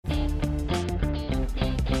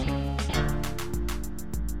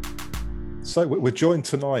So we're joined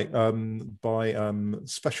tonight by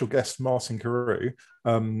special guest Martin Carew.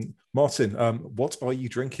 Martin, what are you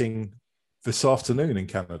drinking this afternoon in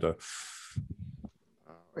Canada?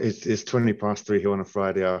 It's 3:20 here on a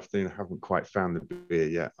Friday afternoon. I haven't quite found the beer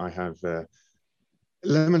yet. I have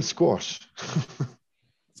lemon squash.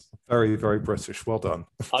 Very, very British. Well done.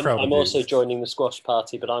 I'm also joining the squash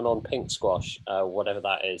party, but I'm on pink squash, whatever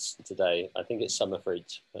that is today. I think it's summer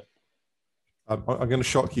fruits. But... I'm going to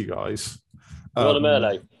shock you guys. You want a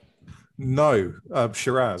Merlot? No,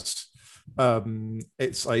 Shiraz.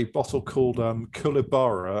 It's a bottle called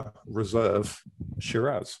Coonabarra Reserve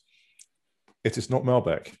Shiraz. It is not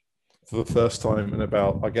Malbec. For the first time in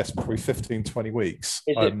about, I guess, probably 15, 20 weeks.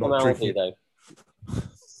 Is it from Aldi, though?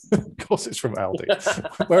 Of course it's from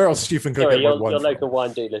Aldi. Where else do you think I get my wine your from? local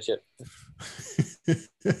wine dealership.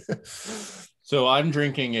 So I'm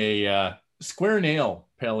drinking a Square Nail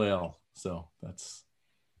Pale Ale. So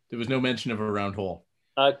there was no mention of a round hole.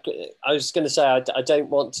 I was going to say, I don't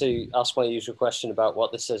want to ask my usual question about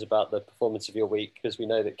what this says about the performance of your week, because we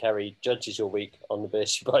know that Kerry judges your week on the beer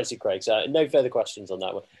she buys you, Craig. So no further questions on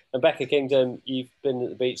that one. And Becca Kingdom, you've been at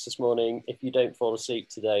the beach this morning. If you don't fall asleep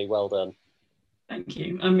today, well done. Thank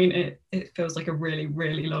you. I mean, it feels like a really,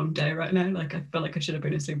 really long day right now. Like, I feel like I should have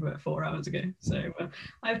been asleep about 4 hours ago. So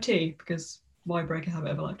I have tea, because why break a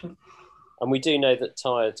habit of a lifetime? And we do know that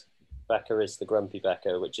tired Becca is the grumpy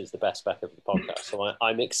Becca, which is the best Becca of the podcast. So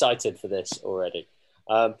I'm excited for this already.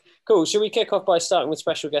 Cool. Should we kick off by starting with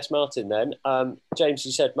special guest Martin then? James,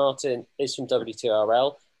 you said Martin is from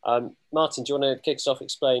WTRL. Martin, do you want to kick us off,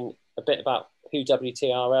 explain a bit about who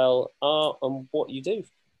WTRL are and what you do?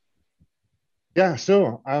 Yeah,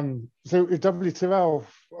 sure. So WTRL,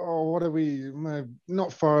 what are we?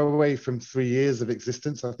 Not far away from 3 years of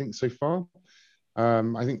existence, I think, so far.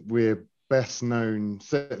 I think we're best known,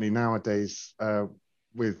 certainly nowadays,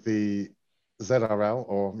 with the ZRL,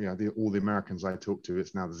 or all the Americans I talk to,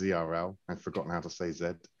 it's now the ZRL. I've forgotten how to say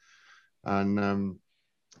Z. And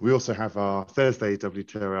we also have our Thursday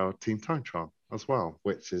WTRL Team Time Trial as well,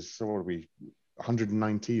 which is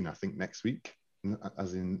 119, I think, next week,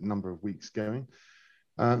 as in number of weeks going.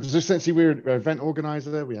 So essentially, we're an event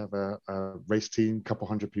organizer. We have a race team, a couple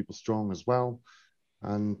hundred people strong as well,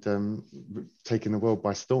 and taking the world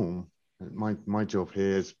by storm. My job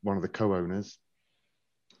here is one of the co-owners.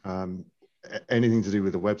 Anything to do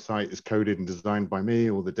with the website is coded and designed by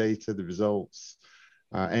me, all the data, the results,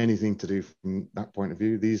 anything to do from that point of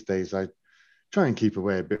view. These days, I try and keep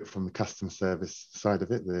away a bit from the customer service side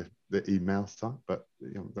of it, the email stuff. But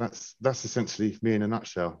that's essentially me in a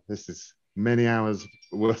nutshell. This is many hours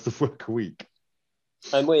worth of work a week.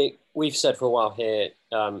 And we've said for a while here,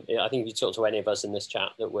 I think if you talk to any of us in this chat,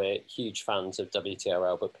 that we're huge fans of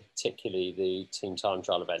WTRL, but particularly the Team Time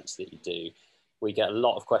Trial events that you do. We get a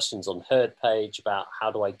lot of questions on Herd page about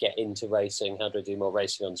how do I get into racing? How do I do more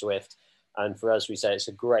racing on Zwift? And for us, we say it's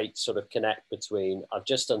a great sort of connect between, I've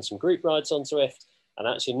just done some group rides on Zwift, and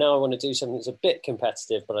actually now I want to do something that's a bit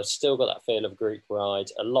competitive, but I've still got that feel of group ride.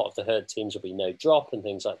 A lot of the Herd teams will be no drop and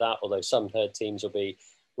things like that, although some Herd teams will be,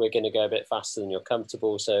 we're going to go a bit faster than you're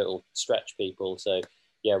comfortable, so it'll stretch people. So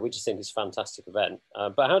yeah, we just think it's a fantastic event.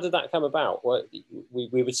 But how did that come about? Well, we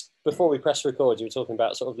were, before we press record, you were talking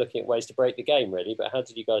about sort of looking at ways to break the game, really. But how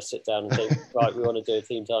did you guys sit down and think, right, we want to do a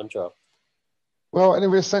team time trial? Well, and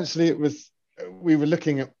we were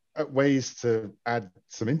looking at ways to add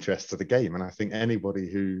some interest to the game, and I think anybody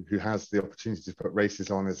who has the opportunity to put races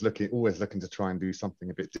on is always looking to try and do something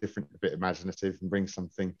a bit different, a bit imaginative, and bring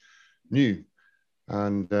something new.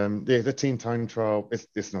 And the Team Time Trial,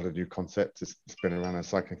 it's not a new concept. It's been around in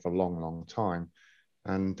cycling for a long, long time.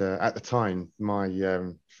 And at the time, my, if you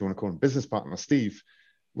want to call him business partner, Steve,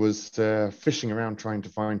 was fishing around trying to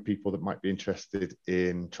find people that might be interested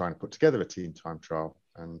in trying to put together a Team Time Trial.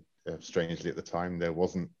 And strangely, at the time, there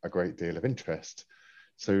wasn't a great deal of interest.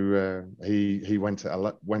 So he went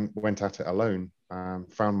at it alone,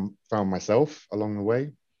 found myself along the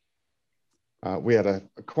way. We had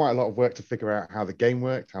quite a lot of work to figure out how the game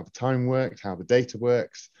worked, how the time worked, how the data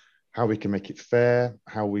works, how we can make it fair,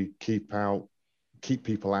 how we keep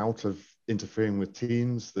people out of interfering with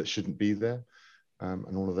teams that shouldn't be there,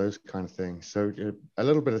 and all of those kind of things. So a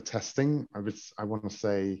little bit of testing. I want to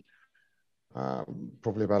say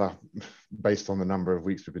probably based on the number of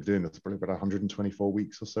weeks we've been doing this, probably about 124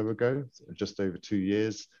 weeks or so ago, just over 2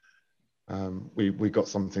 years. We got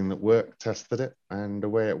something that worked, tested it, and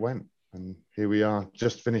away it went. And here we are,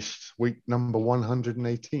 just finished week number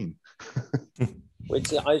 118.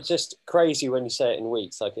 Which is just crazy when you say it in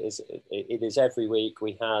weeks. Like it is every week.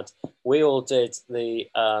 We all did the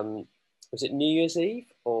was it New Year's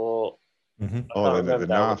Eve or Mhm. I can't remember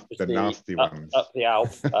now, which was the nasty up, ones. up the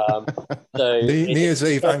Alp. So New Year's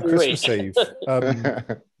Eve and every week. Christmas Eve.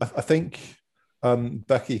 I think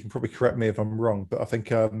Becky, you can probably correct me if I'm wrong, but I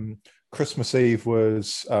think Christmas Eve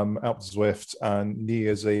was Alpe Zwift and New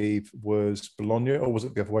Year's Eve was Bologna, or was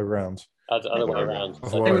it the other way around? Other way around.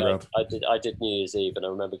 Other way around. I did New Year's Eve, and I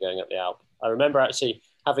remember going up the Alp. I remember actually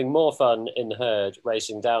having more fun in the herd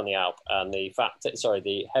racing down the Alp, and the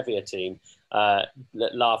heavier team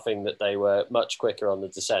laughing that they were much quicker on the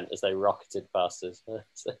descent as they rocketed past us.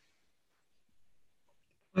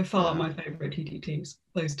 By far my favourite TTTs.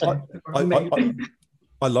 Those two are amazing.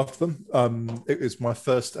 I loved them. It was my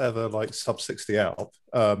first ever like sub 60 Alp,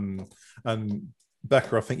 and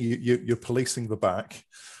Becca, I think you're policing the back,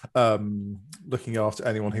 looking after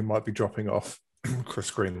anyone who might be dropping off. Chris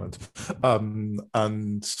Greenland,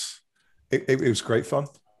 and it was great fun.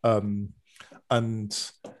 And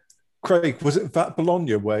Craig, was it that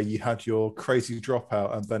Bologna where you had your crazy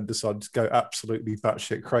dropout and then decided to go absolutely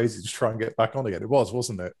batshit crazy to try and get back on again? It was,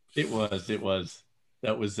 wasn't it? It was.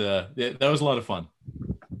 That was a lot of fun.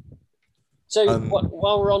 So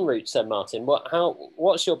while we're on routes then, Martin,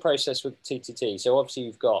 what's your process with TTT? So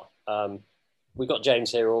obviously we've got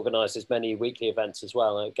James here who organises many weekly events as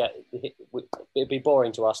well. It'd be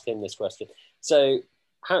boring to ask him this question. So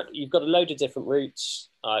you've got a load of different routes.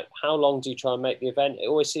 How long do you try and make the event? It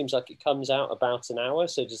always seems like it comes out about an hour.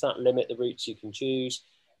 So does that limit the routes you can choose?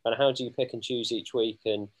 And how do you pick and choose each week?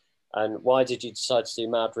 And why did you decide to do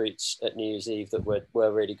mad routes at New Year's Eve that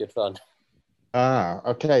were really good fun?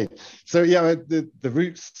 Okay. So yeah, the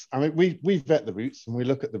routes, I mean, we vet the routes and we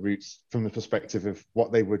look at the routes from the perspective of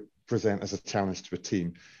what they would present as a challenge to a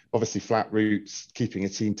team. Obviously flat routes, keeping a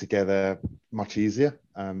team together, much easier.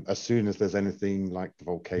 As soon as there's anything like the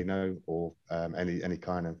volcano or any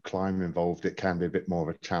kind of climb involved, it can be a bit more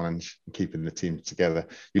of a challenge keeping the team together.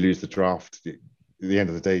 You lose the draft. At the end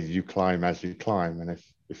of the day, you climb as you climb. And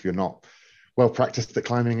if you're not well practiced at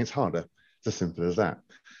climbing, it's harder. It's as simple as that.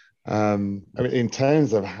 I mean, in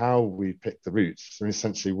terms of how we pick the routes, I mean,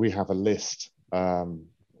 essentially we have a list. I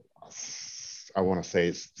want to say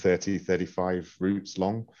it's 35 routes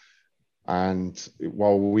long. And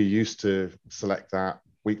while we used to select that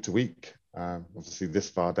week to week, obviously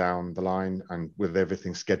this far down the line and with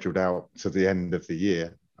everything scheduled out to the end of the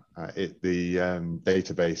year, the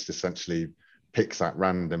database essentially picks at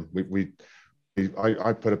random.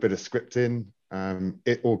 I put a bit of script in.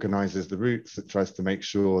 It organizes the routes. It tries to make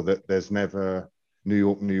sure that there's never New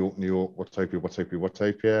York,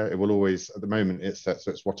 Watopia. It will always, at the moment, it's set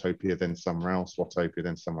so it's Watopia, then somewhere else, Watopia,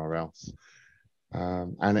 then somewhere else.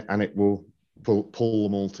 And it will pull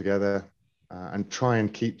them all together and try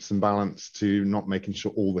and keep some balance to not making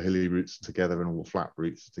sure all the hilly routes together and all the flat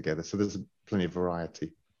routes together. So there's plenty of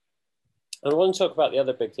variety. And I want to talk about the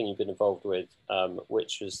other big thing you've been involved with,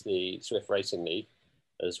 which was the Zwift Racing League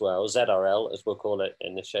as well, ZRL, as we'll call it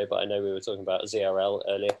in this show, but I know we were talking about ZRL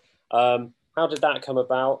earlier. How did that come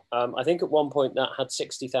about? I think at one point that had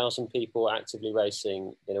 60,000 people actively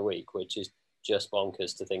racing in a week, which is just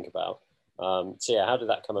bonkers to think about. So yeah, how did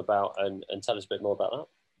that come about? And tell us a bit more about that.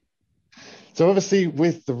 So obviously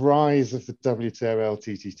with the rise of the WTRL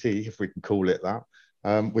TTT, if we can call it that,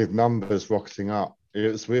 with numbers rocketing up,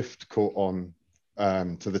 Zwift caught on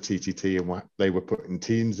to the TTT and what they were putting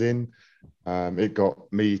teams in. It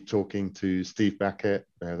got me talking to Steve Beckett,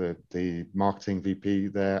 the marketing VP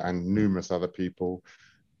there, and numerous other people,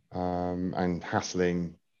 and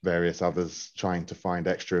hassling various others, trying to find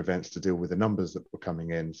extra events to deal with the numbers that were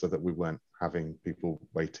coming in so that we weren't having people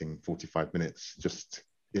waiting 45 minutes just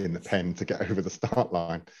in the pen to get over the start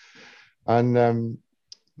line. And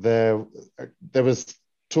there was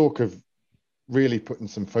talk of really putting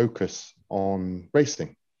some focus on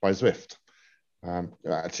racing by Zwift. It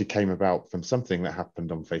actually came about from something that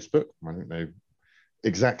happened on Facebook. I don't know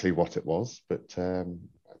exactly what it was, but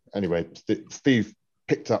anyway, Steve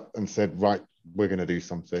picked up and said, right, we're going to do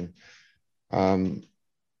something.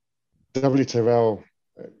 WTRL,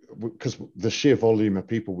 because the sheer volume of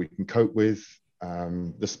people we can cope with,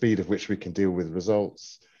 the speed of which we can deal with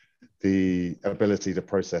results, the ability to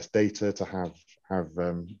process data, to have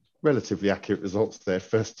relatively accurate results their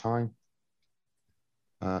first time,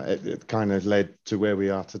 it kind of led to where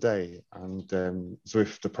we are today. And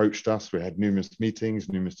Zwift approached us. We had numerous meetings,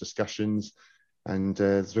 numerous discussions, and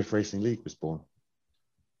Zwift Racing League was born.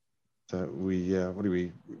 So we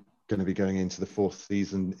going to be going into the 4th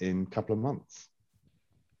season in a couple of months.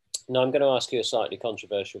 Now I'm going to ask you a slightly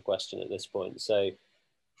controversial question at this point. So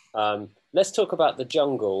let's talk about the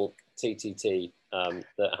Jungle TTT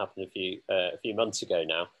that happened a few months ago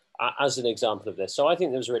now. as an example of this. So I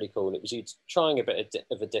think that was really cool. It was you trying a bit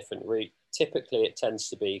of a different route. Typically, it tends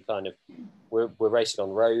to be kind of, we're racing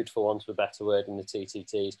on road, for want of a better word, in the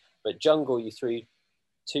TTTs. But jungle, you threw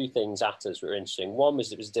two things at us that were interesting. One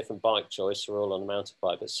was it was a different bike choice. We're all on a mountain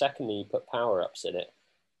bike. But secondly, you put power-ups in it.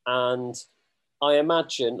 And I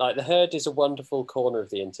imagine, like, the herd is a wonderful corner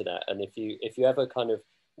of the internet. And if you ever kind of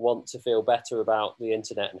want to feel better about the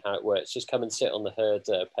internet and how it works, just come and sit on the herd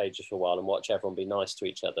pages for a while and watch everyone be nice to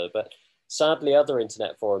each other. But sadly, other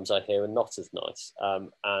internet forums I hear are not as nice.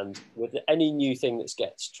 And with any new thing that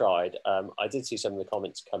gets tried, I did see some of the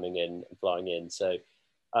comments coming in and flying in. So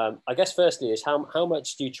I guess firstly is how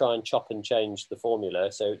much do you try and chop and change the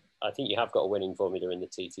formula? So I think you have got a winning formula in the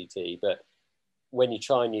TTT, but when you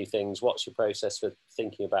try new things, what's your process for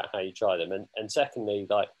thinking about how you try them? And secondly,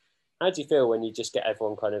 like, how do you feel when you just get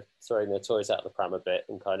everyone kind of throwing their toys out of the pram a bit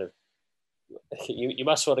and kind of, you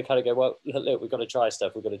must want to kind of go, well, look, we've got to try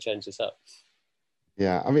stuff. We've got to change this up.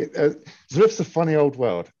 Yeah, I mean, Zwift's a funny old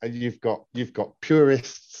world. And you've got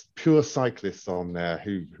purists, pure cyclists on there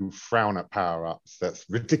who frown at power-ups. That's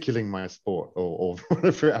ridiculing my sport or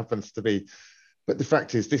whatever it happens to be. But the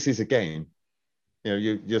fact is, this is a game. You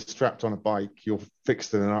know, you're strapped on a bike, you're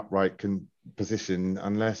fixed in an upright position.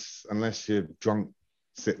 Unless you're drunk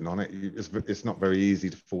sitting on it, it's not very easy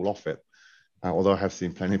to fall off it. Although I have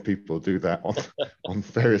seen plenty of people do that on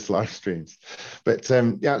various live streams. But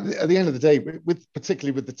yeah, at the end of the day,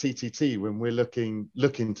 particularly with the TTT, when we're looking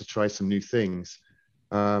to try some new things,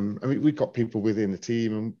 I mean, we've got people within the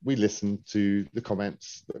team, and we listen to the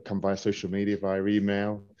comments that come via social media, via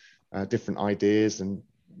email, different ideas, and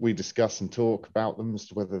we discuss and talk about them as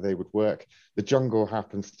to whether they would work. The jungle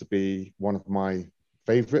happens to be one of my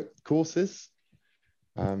favorite courses.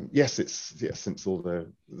 Since all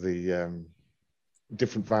the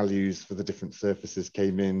different values for the different surfaces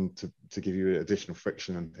came in to give you additional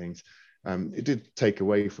friction and things, it did take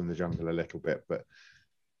away from the jungle a little bit. But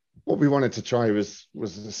what we wanted to try was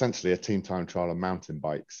essentially a team time trial on mountain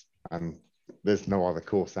bikes, and there's no other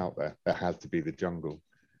course out there. There had to be the jungle.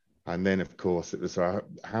 And then, of course, it was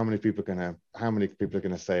how many people are going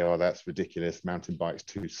to say, oh, that's ridiculous, mountain bikes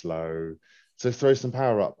too slow. So throw some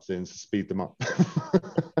power-ups in to speed them up.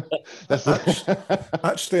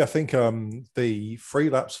 Actually, I think the 3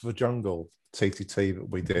 laps of the jungle TTT that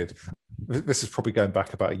we did, this is probably going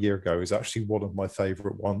back about a year ago, is actually one of my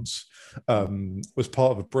favourite ones. Was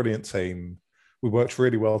part of a brilliant team. We worked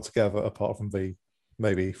really well together, apart from the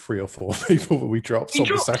maybe 3 or 4 people that we dropped on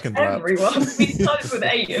the second lap. We started with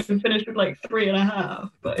 8 and finished with like 3.5,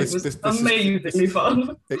 but it was amazingly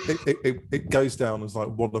fun. It goes down as like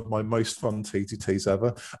one of my most fun TTTs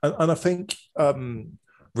ever. And I think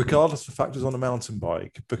regardless of the fact it's on a mountain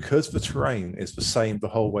bike, because the terrain is the same the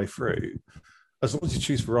whole way through, as long as you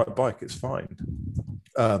choose the right bike, it's fine.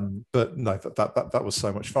 But no, that was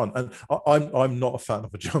so much fun. And I'm not a fan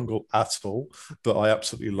of a jungle at all, but I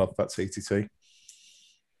absolutely love that TTT.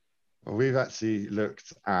 We've actually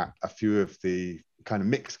looked at a few of the kind of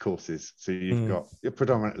mixed courses. So you've got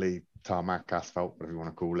predominantly tarmac, asphalt, whatever you want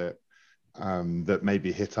to call it, that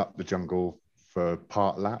maybe hit up the jungle for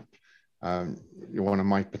part lap. One of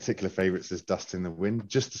my particular favorites is Dust in the Wind,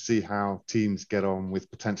 just to see how teams get on with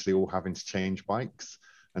potentially all having to change bikes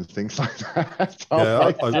and things like that.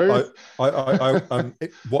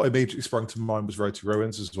 What immediately sprung to mind was Road to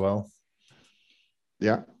Ruins as well.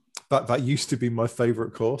 Yeah. That used to be my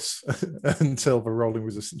favorite course until the rolling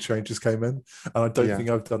resistant changes came in, and I don't think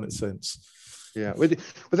I've done it since. Yeah, but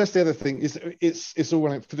that's the other thing, is it's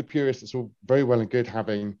all for the purists. It's all very well and good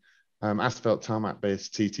having asphalt tarmac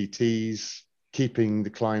based TTTs, keeping the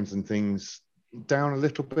climbs and things down a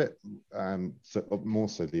little bit, so more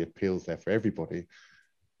so the appeals there for everybody.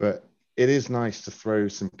 But it is nice to throw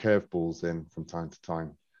some curveballs in from time to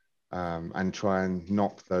time, and try and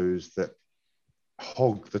knock those that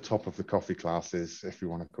hog the top of the coffee classes, if you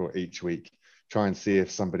want to call it, each week. Try and see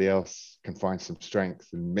if somebody else can find some strength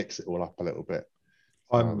and mix it all up a little bit.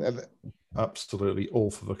 I'm absolutely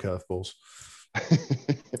all for the curveballs.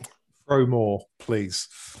 Throw more, please.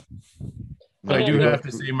 But I do have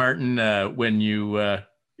to say, Martin, when you out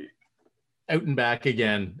and back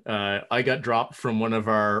again, I got dropped from one of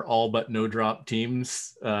our all but no drop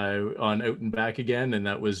teams on out and back again, and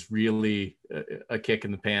that was really a kick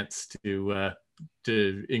in the pants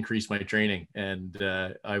to increase my training, and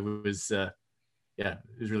I was it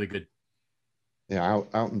was really good. Yeah,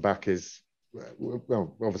 out and back is,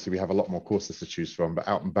 well, obviously we have a lot more courses to choose from, but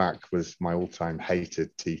out and back was my all-time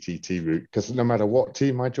hated TTT route, because no matter what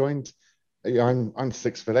team I joined, I'm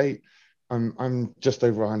 6'8", I'm just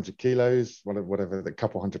over 100 kilos, whatever, a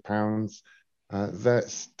couple 100 pounds.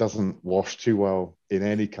 That doesn't wash too well in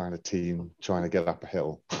any kind of team trying to get up a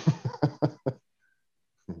hill.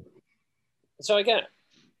 So I get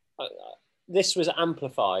this was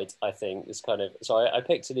amplified, I think. This kind of I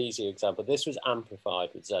picked an easy example. This was amplified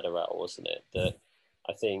with ZRL, wasn't it? That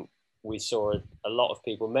I think we saw a lot of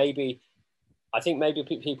people. I think maybe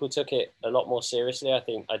people took it a lot more seriously.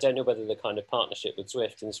 I don't know whether the kind of partnership with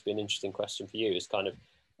Zwift, and this would be an interesting question for you, is kind of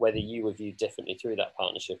whether you were viewed differently through that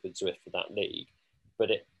partnership with Zwift for that league. But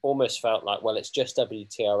it almost felt like, well, it's just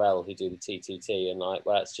WTRL who do the TTT, and like,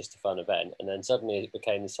 well, it's just a fun event. And then suddenly it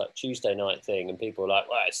became this like Tuesday night thing, and people were like,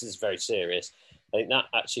 well, this is very serious. I think that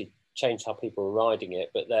actually changed how people were riding it.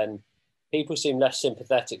 But then people seem less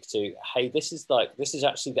sympathetic to, hey, this is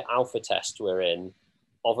actually the alpha test we're in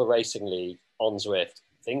of a racing league on Zwift.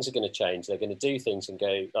 Things are going to change. They're going to do things and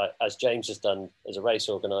go, like, as James has done as a race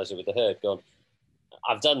organizer with the herd, gone,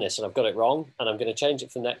 I've done this and I've got it wrong, and I'm going to change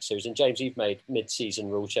it for the next series. And James, you've made mid-season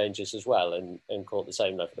rule changes as well and caught the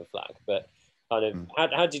same level of flag. But kind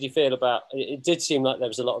of, how did you feel about it? It did seem like there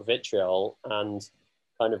was a lot of vitriol, and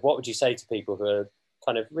kind of what would you say to people who are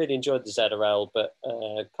kind of really enjoyed the ZRL, but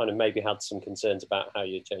kind of maybe had some concerns about how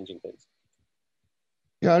you're changing things?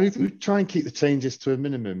 Yeah, we try and keep the changes to a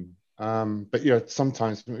minimum. But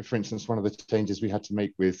sometimes, for instance, one of the changes we had to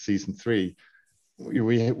make with season 3,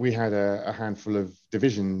 we had a handful of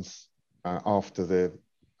divisions after the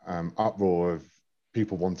uproar of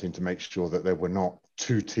people wanting to make sure that there were not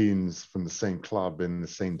 2 teams from the same club in the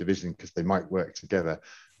same division because they might work together.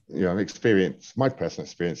 My personal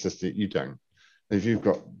experience is that you don't. If you've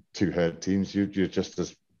got 2 herd teams, you're just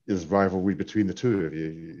as rivalry between the 2 of you.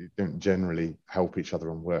 You don't generally help each other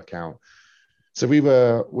and work out. So we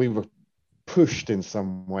were pushed in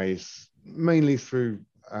some ways, mainly through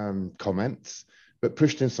comments, but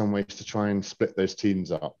pushed in some ways to try and split those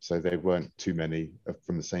teams up so they weren't too many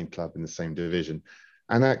from the same club in the same division.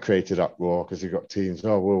 And that created uproar because you've got teams,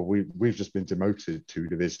 we've just been demoted 2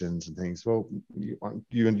 divisions and things. Well,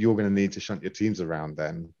 you're going to need to shunt your teams around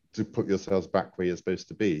then to put yourselves back where you're supposed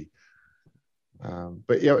to be.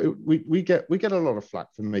 But we get a lot of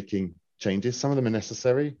flack for making changes. Some of them are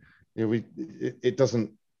necessary.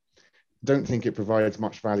 Don't think it provides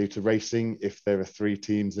much value to racing if there are 3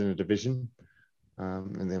 teams in a division,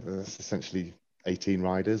 and that's essentially 18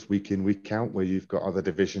 riders week in, week out, where you've got other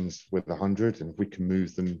divisions with 100, and if we can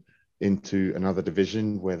move them into another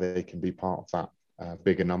division where they can be part of that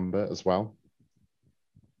bigger number as well.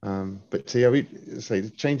 But we say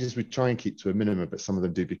the changes we try and keep to a minimum, but some of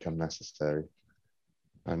them do become necessary.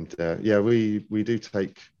 And we do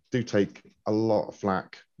take a lot of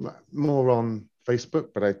flack, more on Facebook,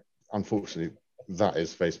 but unfortunately that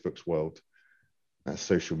is Facebook's world. That's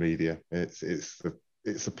social media. It's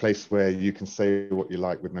a place where you can say what you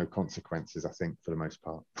like with no consequences, I think, for the most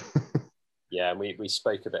part. Yeah, and we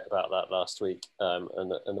spoke a bit about that last week,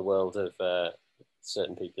 and the world of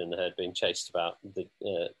certain people in the herd being chased about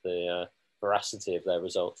the veracity of their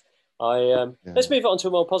results. Let's move on to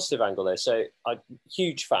a more positive angle there. So I'm a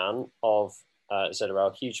huge fan of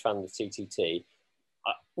ZRL, huge fan of the TTT.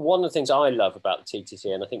 One of the things I love about the TTT,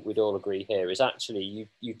 and I think we'd all agree here, is actually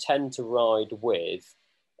you tend to ride with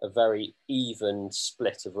a very even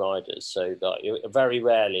split of riders. So that very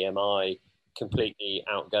rarely am I completely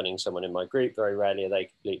outgunning someone in my group. Very rarely are they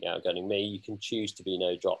completely outgunning me. You can choose to be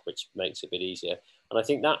no drop, which makes it a bit easier. And I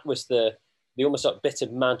think that was the almost like bit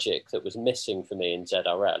of magic that was missing for me in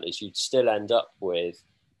ZRL, is you'd still end up with,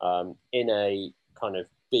 in a kind of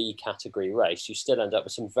B category race, you still end up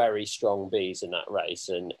with some very strong Bs in that race.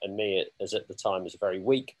 And me, as at the time, as a very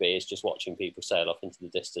weak B, is just watching people sail off into the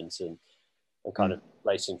distance and kind of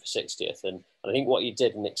racing for 60th. And I think what you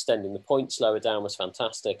did in extending the points lower down was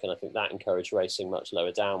fantastic. And I think that encouraged racing much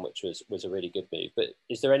lower down, which was a really good move. But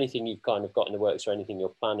is there anything you've kind of got in the works, or anything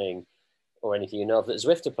you're planning, or anything you know of that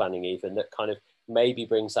Zwift are planning even, that kind of maybe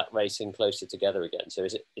brings that racing closer together again? So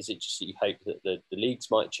is it just that you hope that the leagues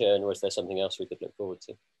might churn, or is there something else we could look forward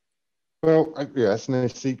to? Well, it's no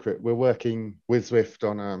secret. We're working with Zwift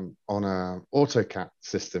on a AutoCat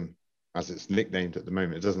system, as it's nicknamed at the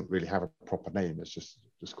moment. It doesn't really have a proper name. It's just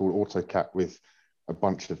called AutoCat, with a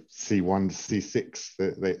bunch of C1 to C6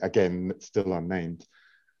 that they, again, still unnamed.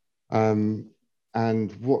 And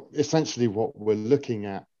what we're looking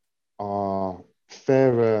at are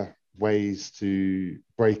fairer ways to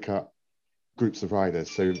break up groups of riders.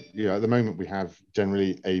 So, at the moment we have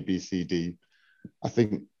generally A, B, C, D. I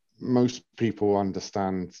think most people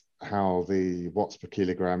understand how the watts per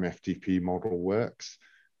kilogram FTP model works.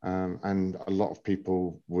 And a lot of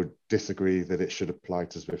people would disagree that it should apply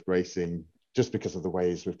to Zwift racing just because of the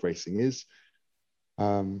way Zwift racing is.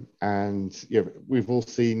 And yeah, we've all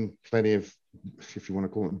seen plenty of, if you want to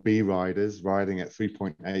call them B riders, riding at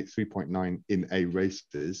 3.8, 3.9 in A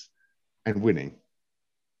races and winning.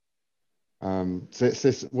 So it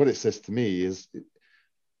says, what it says to me is,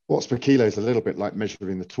 watts per kilo is a little bit like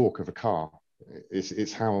measuring the torque of a car.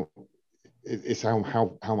 It's how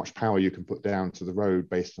much power you can put down to the road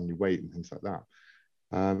based on your weight and things like that.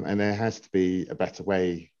 And there has to be a better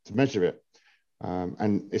way to measure it,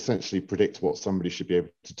 and essentially predict what somebody should be able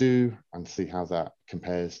to do and see how that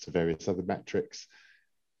compares to various other metrics.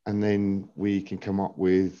 And then we can come up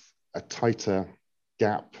with a tighter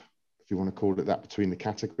gap, if you want to call it that, between the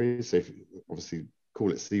categories. So if you obviously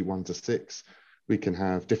call it C1 to 6, we can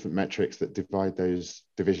have different metrics that divide those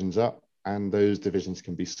divisions up, and those divisions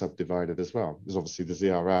can be subdivided as well. There's obviously the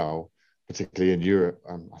ZRL, particularly in Europe.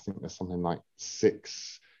 I think there's something like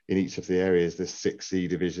 6 in each of the areas. There's 6 C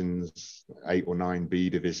divisions, 8 or 9 B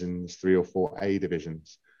divisions, 3 or 4 A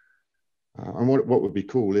divisions. And what would be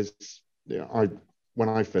cool is, you know, when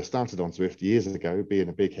I first started on Zwift years ago, being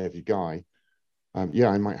a big heavy guy, yeah,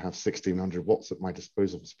 I might have 1600 watts at my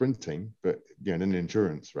disposal for sprinting, but you know, in an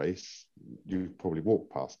endurance race, you probably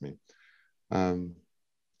walk past me.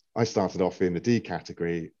 I started off in the D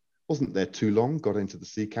category, wasn't there too long, got into the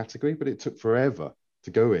C category, but it took forever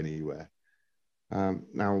to go anywhere.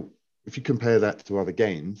 Now, if you compare that to other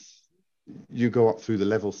games, you go up through the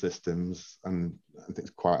level systems and it's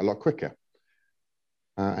quite a lot quicker.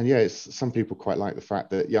 And yeah, some people quite like the fact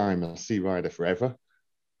that, yeah, I'm a C rider forever.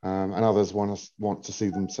 And others want to see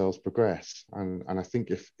themselves progress. And I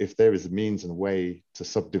think if there is a means and a way to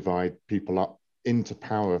subdivide people up into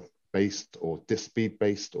power-based or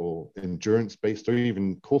speed-based or endurance-based or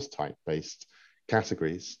even course-type-based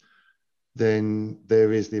categories, then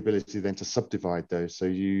there is the ability then to subdivide those. So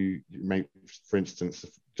you make, for instance,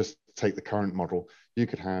 just take the current model, you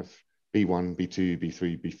could have B1, B2,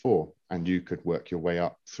 B3, B4, and you could work your way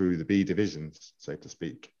up through the B divisions, so to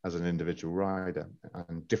speak, as an individual rider.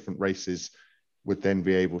 And different races would then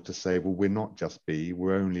be able to say, well, we're not just B,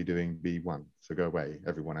 we're only doing B1. So go away,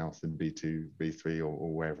 everyone else in B2, B3,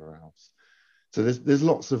 or wherever else. So there's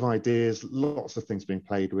lots of ideas, lots of things being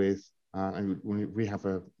played with. And we have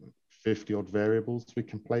a 50 odd variables we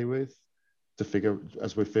can play with to figure,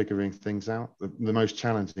 as we're figuring things out. The most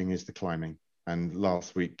challenging is the climbing. And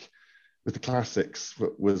last week, with the classics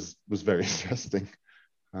was very interesting,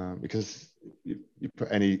 because you put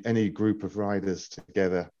any group of riders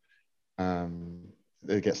together,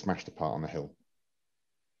 they get smashed apart on the hill,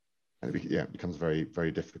 and it becomes very,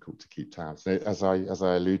 very difficult to keep tabs. So as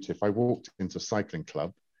I allude to, if I walked into a cycling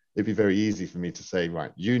club, it'd be very easy for me to say,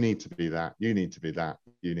 right, you need to be that, you need to be that,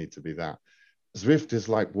 you need to be that. Zwift is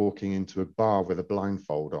like walking into a bar with a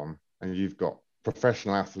blindfold on, and you've got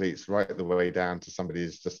professional athletes right the way down to somebody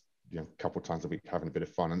who's just, you know, a couple of times a week having a bit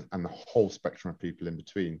of fun, and the whole spectrum of people in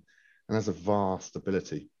between. And there's a vast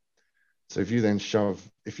ability. So if you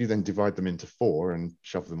then divide them into 4 and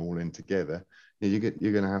shove them all in together, you're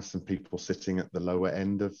going to have some people sitting at the lower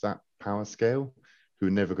end of that power scale who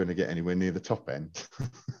are never going to get anywhere near the top end,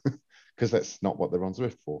 because that's not what they're on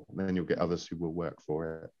Zwift for. And then you'll get others who will work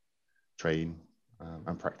for it, train,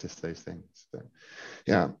 and practice those things. So,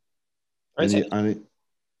 yeah.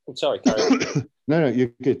 Sorry, Gary. No,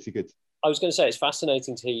 you're good. You're good. I was going to say, it's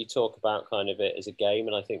fascinating to hear you talk about kind of it as a game,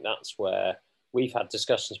 and I think that's where we've had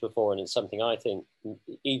discussions before, and it's something I think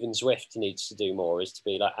even Zwift needs to do more, is to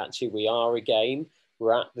be like, actually, we are a game.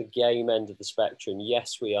 We're at the game end of the spectrum.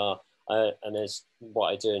 Yes, we are. And as what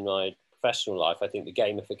I do in my professional life, I think the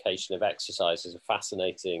gamification of exercise is a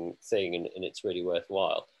fascinating thing, and it's really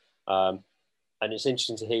worthwhile. And it's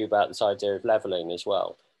interesting to hear about this idea of leveling as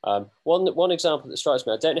well. One example that strikes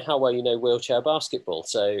me, I don't know how well you know wheelchair basketball.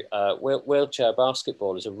 So wheelchair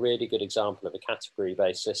basketball is a really good example of a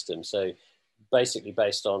category-based system. So basically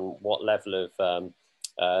based on what level of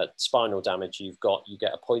spinal damage you've got, you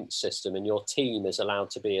get a point system, and your team is allowed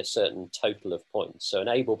to be a certain total of points. So an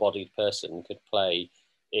able-bodied person could play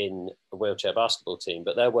in a wheelchair basketball team,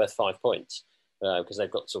 but they're worth 5 points. Because they've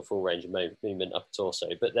got sort of full range of movement up torso.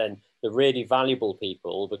 But then the really valuable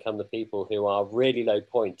people become the people who are really low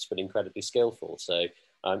points but incredibly skillful. So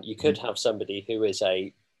you could have somebody who is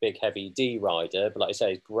a big heavy D rider, but like I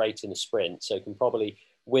say, is great in a sprint, so can probably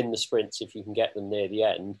win the sprints if you can get them near the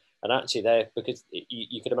end. And actually because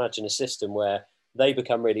you could imagine a system where they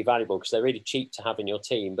become really valuable because they're really cheap to have in your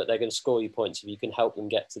team, but they're going to score you points if you can help them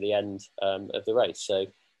get to the end of the race. So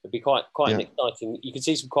it'd be quite an exciting, you can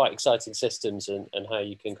see some quite exciting systems and how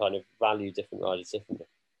you can kind of value different riders differently.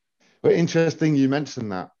 Well, interesting you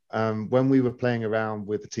mentioned that. When we were playing around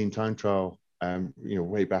with the team time trial,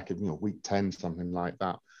 way back in week 10, something like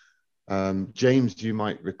that, James, you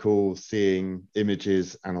might recall seeing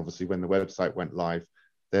images, and obviously when the website went live,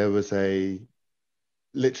 there was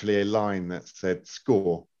literally a line that said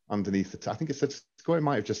score underneath it. I think it said score, it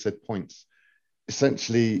might have just said points.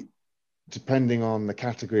 Essentially, depending on the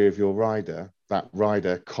category of your rider, that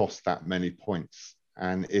rider cost that many points.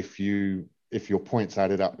 And if your points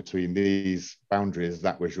added up between these boundaries,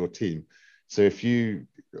 that was your team. So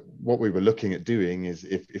what we were looking at doing is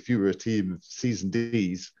if you were a team of seasoned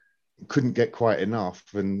Ds, couldn't get quite enough,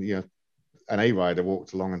 and an A rider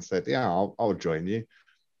walked along and said, yeah, I'll join you,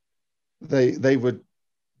 they would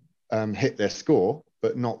hit their score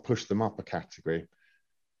but not push them up a category.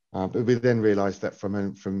 But we then realized that from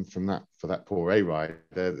that, for that poor A rider,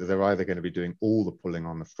 they're either going to be doing all the pulling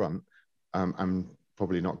on the front and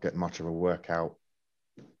probably not get much of a workout.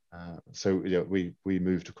 So we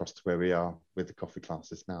moved across to where we are with the coffee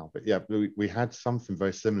classes now. But yeah, we had something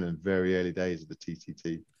very similar in very early days of the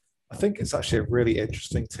TTT. I think it's actually a really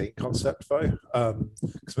interesting team concept, though.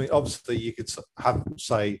 Because I mean, obviously, you could have,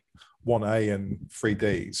 say, 1A and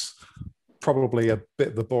 3Ds, probably a bit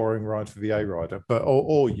of a boring ride for the A rider, but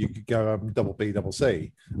or you could go double B, double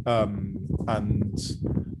C, and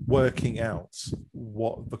working out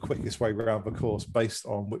what the quickest way around the course based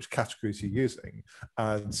on which categories you're using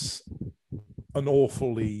adds an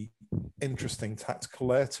awfully interesting tactical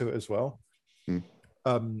layer to it as well. Mm.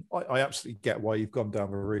 I absolutely get why you've gone down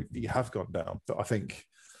the route that you have gone down, but I think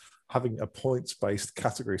having a points-based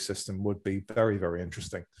category system would be very, very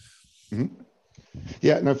interesting. Mm-hmm.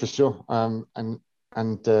 Yeah, no, for sure. I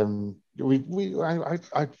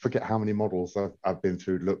forget how many models I've been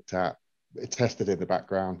through, looked at, tested in the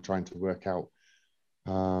background, trying to work out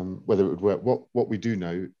whether it would work. What we do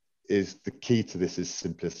know is the key to this is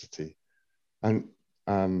simplicity. And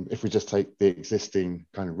if we just take the existing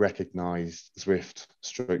kind of recognized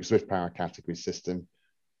Zwift Power category system,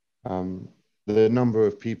 the number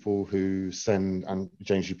of people who send, and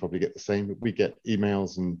James, you probably get the same, but we get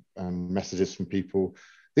emails and messages from people.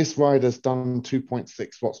 This rider's done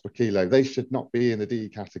 2.6 watts per kilo. They should not be in the D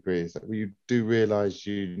categories. You do realize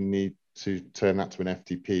you need to turn that to an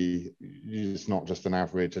FTP. It's not just an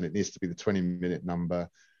average, and it needs to be the 20-minute number.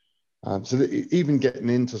 So that even getting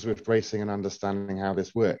into Zwift racing and understanding how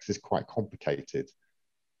this works is quite complicated.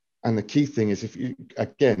 And the key thing is, if you,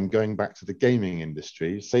 again, going back to the gaming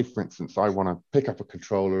industry, say, for instance, I want to pick up a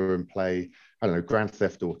controller and play, I don't know, Grand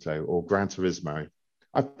Theft Auto or Gran Turismo.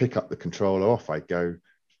 I pick up the controller, off I go.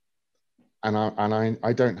 And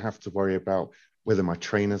I don't have to worry about whether my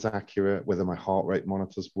trainer's accurate, whether my heart rate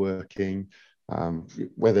monitor's working,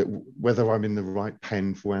 whether I'm in the right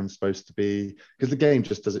pen for where I'm supposed to be, because the game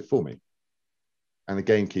just does it for me. And the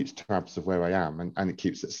game keeps tabs of where I am, and it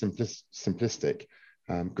keeps it simplistic.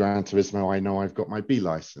 Gran Turismo, I know I've got my B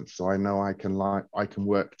license, so I know I can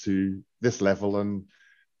work to this level, and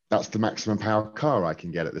that's the maximum power car I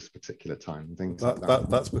can get at this particular time. Things like that.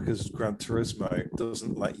 That's because Gran Turismo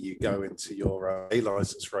doesn't let you go into your A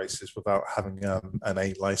license races without having an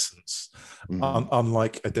A license,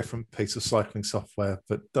 unlike a different piece of cycling software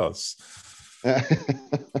that does.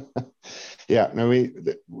 Yeah, no,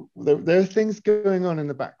 there are things going on in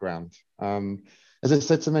the background. As I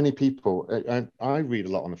said to many people, I read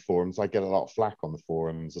a lot on the forums. I get a lot of flack on the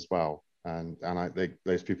forums as well, and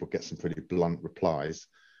those people get some pretty blunt replies.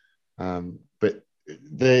 But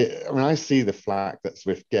I see the flack that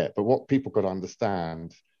Zwift get, but what people got to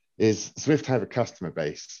understand is Zwift have a customer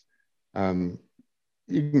base. You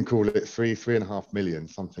can call it 3.5 million,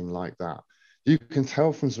 something like that. You can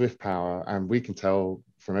tell from Zwift Power, and we can tell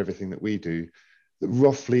from everything that we do, that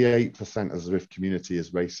roughly 8% of the Zwift community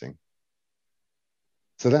is racing.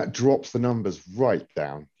 So that drops the numbers right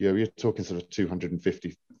down. You're talking sort of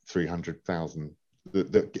 250, 300,000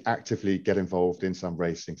 that actively get involved in some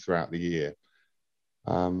racing throughout the year.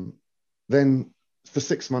 Then for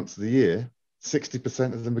 6 months of the year,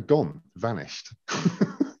 60% of them are gone, vanished.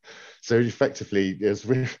 So effectively,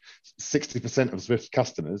 60% of Zwift's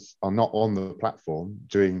customers are not on the platform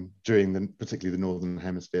during particularly the Northern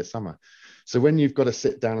Hemisphere summer. So when you've got to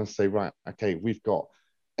sit down and say, right, okay, we've got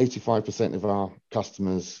 85% of our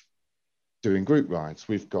customers doing group rides,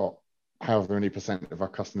 we've got however many percent of our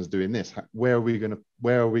customers doing this, where are we going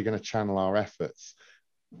to channel our efforts?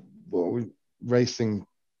 Well, racing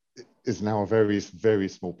is now a very, very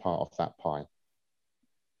small part of that pie.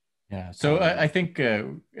 Yeah. So I think,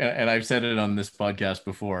 and I've said it on this podcast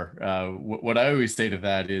before, what I always say to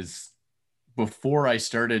that is, before I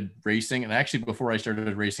started racing, and actually before I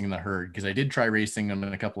started racing in the herd, because I did try racing on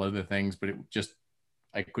a couple other things, but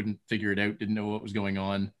I couldn't figure it out, didn't know what was going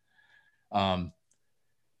on.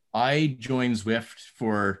 I joined Zwift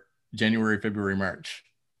for January, February, March.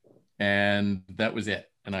 and that was it.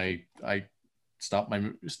 And I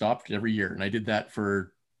stopped every year, and I did that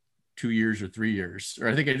for 2 years or 3 years, or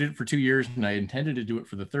I think I did it for 2 years, and I intended to do it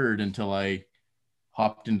for the third until I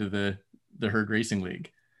hopped into the herd racing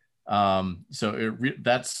league. So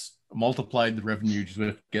that's multiplied the revenue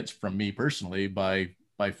Zwift gets from me personally by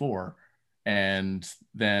 4, and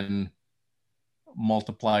then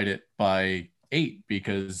multiplied it by 8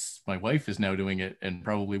 because my wife is now doing it and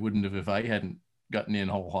probably wouldn't have if I hadn't gotten in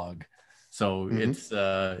whole hog. So it's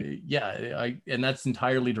and that's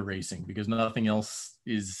entirely to racing because nothing else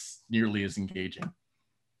is nearly as engaging.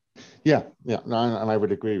 No, and I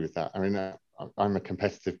would agree with that. I mean, I'm a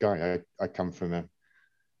competitive guy. I come from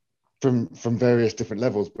various different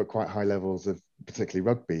levels, but quite high levels of particularly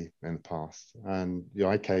rugby in the past. And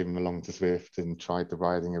I came along to Zwift and tried the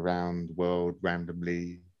riding around the world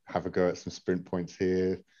randomly, have a go at some sprint points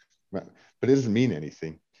here, but it doesn't mean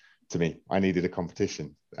anything to me. I needed a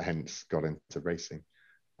competition, hence got into racing.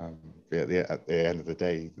 At the end of the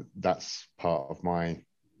day, that's part of my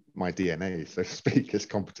DNA, so to speak, is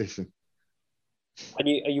competition. And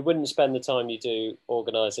you wouldn't spend the time you do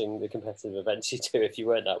organising the competitive events you do if you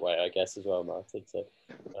weren't that way, I guess, as well, Martin. So,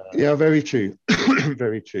 yeah, very true,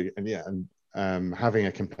 very true. And having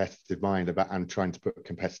a competitive mind and trying to put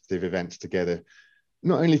competitive events together,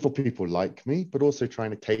 not only for people like me, but also trying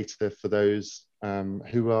to cater for those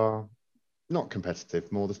who are not competitive,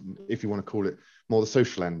 if you want to call it, more the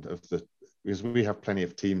social end of because we have plenty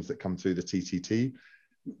of teams that come through the TTT.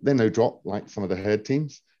 They're no drop like some of the herd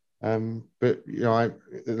teams. But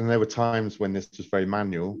and there were times when this was very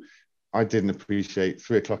manual. I didn't appreciate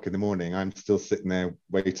 3 o'clock in the morning. I'm still sitting there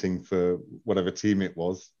waiting for whatever team it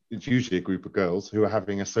was. It's usually a group of girls who are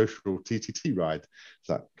having a social TTT ride. It's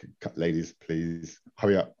like, ladies, please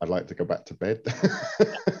hurry up. I'd like to go back to bed.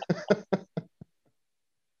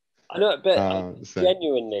 I know, but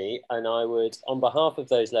genuinely, and I would, on behalf of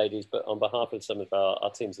those ladies, but on behalf of some of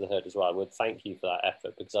our teams of the herd as well, I would thank you for that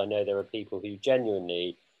effort, because I know there are people who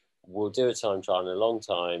genuinely will do a time trial in a long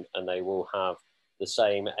time and they will have the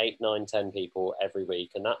same 8, 9, 10 people every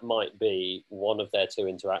week. And that might be one of their 2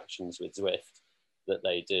 interactions with Zwift that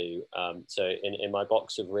they do. So in my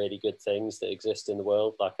box of really good things that exist in the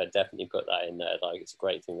world, like I definitely put that in there. Like it's a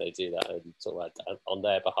great thing they do that. And so on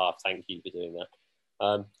their behalf, thank you for doing that.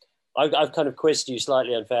 I've kind of quizzed you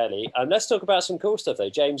slightly unfairly. Let's talk about some cool stuff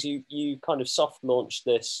though. James, you kind of soft launched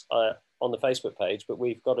this on the Facebook page, but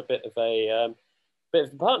we've got a bit of a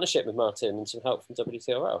partnership with Martin and some help from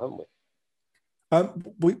WTRL, haven't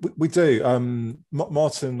we? We do.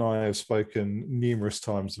 Martin and I have spoken numerous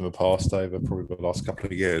times in the past over probably the last couple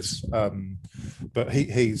of years. But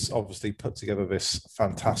he's obviously put together this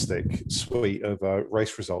fantastic suite of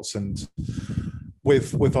race results. And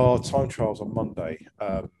with our time trials on Monday,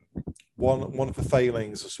 one of the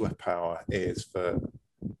failings of Zwift Power is that,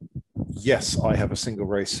 yes, I have a single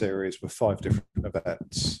race series with 5 different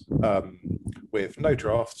events with no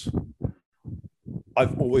draft.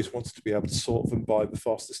 I've always wanted to be able to sort them by the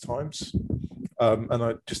fastest times. And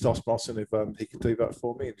I just asked Martin if he could do that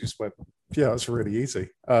for me, and just went, yeah, it's really easy.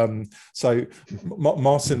 So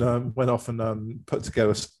Martin went off and put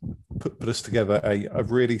us together a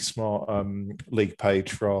really smart league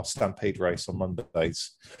page for our Stampede race on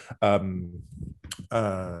Mondays. And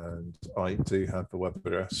I do have the web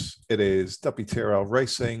address. It is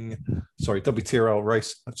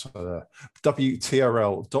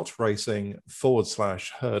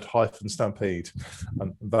WTRL.racing/herd-stampede,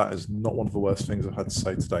 and that is not one of the worst things I've had to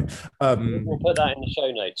say today. We'll put that in the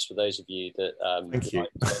show notes for those of you that thank you.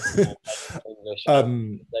 English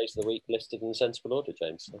days of the week listed in sensible order,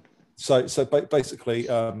 James. So basically,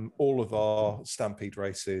 all of our Stampede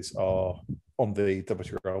races are on the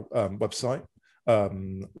WTRL website.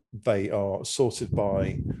 They are sorted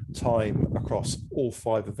by time across all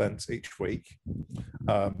 5 events each week,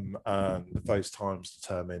 and those times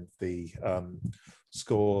determine the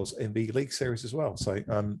scores in the league series as well. So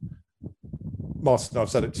Martin, I've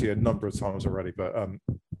said it to you a number of times already, but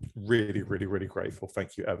really, really, really grateful.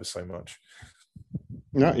 Thank you ever so much.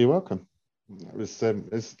 No, you're welcome. It was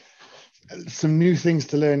there's some new things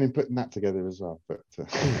to learn in putting that together as well. But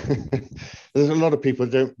there's a lot of people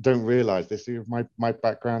don't realise this. My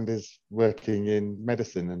background is working in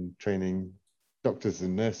medicine and training doctors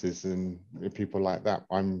and nurses and people like that.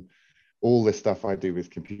 All this stuff I do with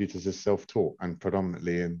computers is self-taught, and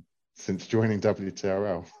predominantly since joining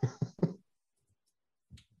WTRL.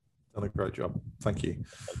 Done a great job. Thank you.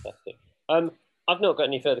 Fantastic. I've not got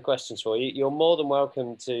any further questions for you. You're more than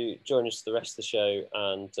welcome to join us for the rest of the show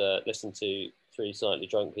and listen to three slightly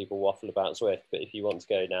drunk people waffle about Zwift. But if you want to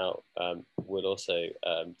go now, we'll also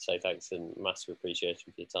say thanks and massive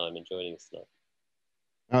appreciation for your time and joining us tonight.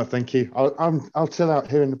 Oh, thank you. I'll chill out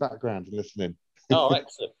here in the background and listen in. Oh,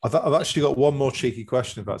 excellent. I've actually got one more cheeky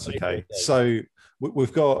question, if that's okay. So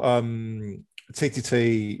we've got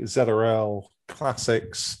TTT, ZRL,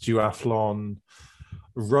 Classics, Duathlon,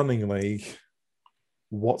 Running League.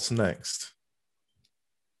 What's next?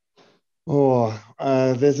 Oh,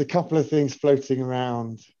 there's a couple of things floating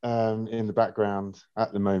around in the background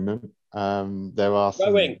at the moment. There are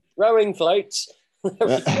rowing floats. there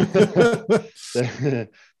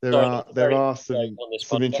are some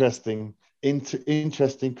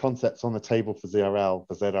interesting concepts on the table for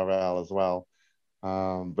ZRL as well.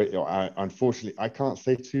 But unfortunately, I can't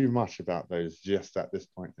say too much about those just at this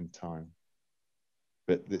point in time.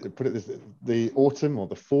 But put it this: the autumn or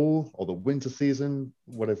the fall or the winter season,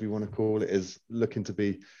 whatever you want to call it, is looking to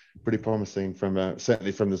be pretty promising from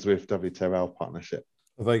certainly from the Zwift WTRL partnership.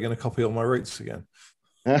 Are they going to copy all my routes again?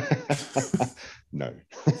 No.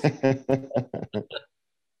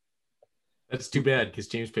 That's too bad because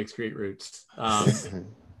James picks great routes.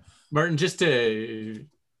 Martin, just to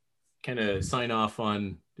kind of sign off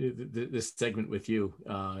on this segment with you,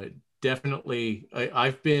 definitely,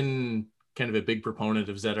 I've been kind of a big proponent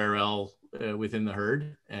of ZRL within the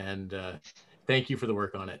herd, and thank you for the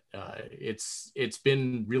work on it. It's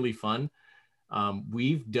been really fun.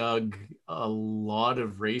 We've dug a lot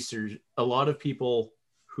of people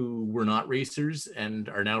who were not racers and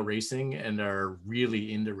are now racing and are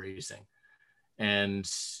really into racing. And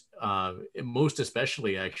most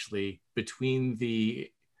especially actually between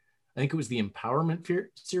I think it was the Empowerment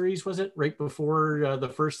series, was it? Right before the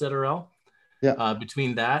first ZRL? Yeah.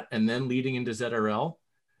 Between that and then leading into ZRL,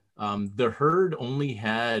 the herd only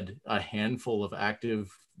had a handful of active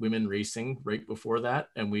women racing right before that.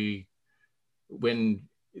 And when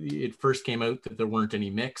it first came out that there weren't any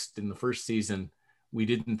mixed in the first season, we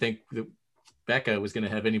didn't think that Becca was going to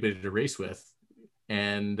have anybody to race with.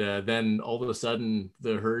 And then all of a sudden,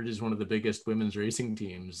 the herd is one of the biggest women's racing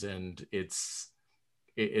teams, and it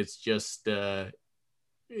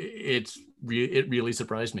really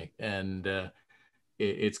surprised me, and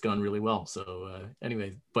it's gone really well. So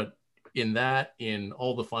anyway, but in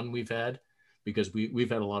all the fun we've had, because we've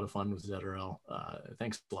had a lot of fun with ZRL.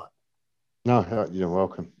 Thanks a lot. No, you're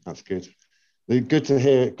welcome. That's good. Good to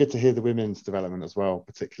hear the women's development as well,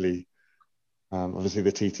 particularly. Obviously,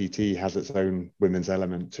 the TTT has its own women's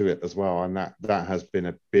element to it as well, and that has been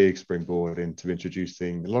a big springboard into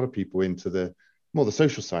introducing a lot of people into the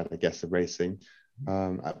social side, I guess, of racing,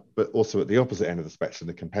 but also at the opposite end of the spectrum,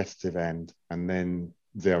 the competitive end. And then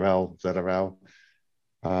ZRL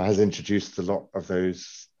has introduced a lot of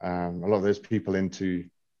those people into,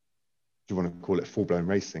 if you want to call it, full-blown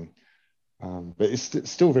racing. But it's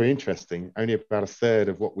still very interesting. Only about a third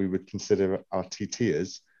of what we would consider our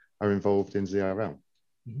TTers are involved in ZRL.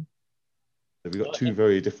 Mm-hmm. So we've got two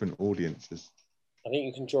very different audiences. I think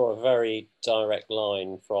you can draw a very direct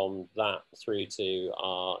line from that through to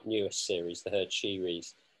our newest series, the Herd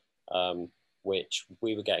Series, which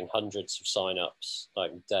we were getting hundreds of sign-ups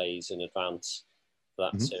like days in advance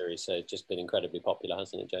for that series. So it's just been incredibly popular,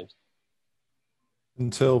 hasn't it, James?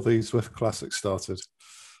 Until the Zwift Classic started.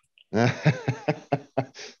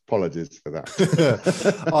 Apologies for that.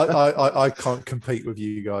 I can't compete with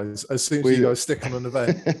you guys. As soon as you guys stick on an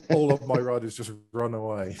event, all of my riders just run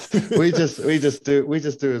away. we just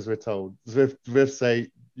do as we're told. Zwift say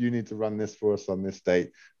you need to run this for us on this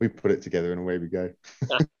date. We put it together and away we go.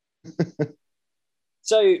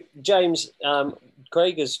 So James,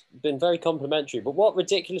 Craig has been very complimentary, but what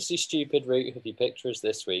ridiculously stupid route have you picked for us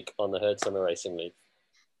this week on the Herd Summer Racing League?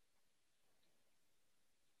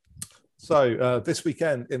 So this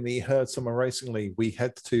weekend in the Herd Summer Racing League, we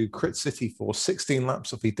head to Crit City for 16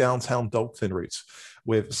 laps of the downtown Dalton route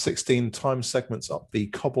with 16 time segments up the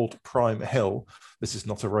cobbled Prime Hill. This is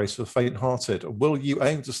not a race for the faint-hearted. Will you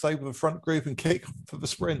aim to stay with the front group and kick for the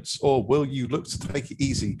sprints, or will you look to take it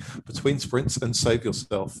easy between sprints and save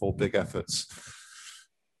yourself for big efforts?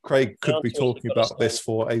 Craig could be talking about this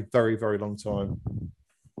for a very, very long time.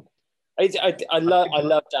 I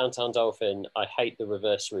love Downtown Dolphin. I hate the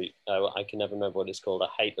reverse route. I can never remember what it's called. I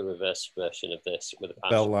hate the reverse version of this with a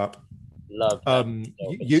passion. Bell Lap. Love.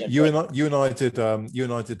 You and I did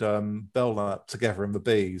Bell Lap together in the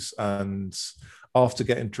Bees, and after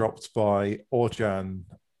getting dropped by Orjan,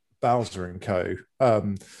 Bowser and co.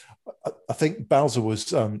 I think Bowser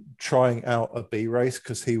was trying out a B race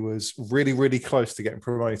because he was really, really close to getting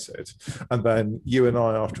promoted. And then you and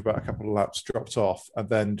I, after about a couple of laps, dropped off and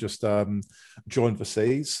then just joined the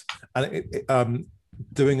C's. And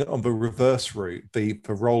doing it on the reverse route, the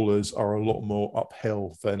rollers are a lot more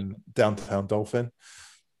uphill than downtown Dolphin.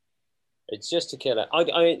 It's just a killer.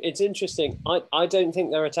 It's interesting. I don't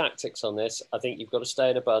think there are tactics on this. I think you've got to stay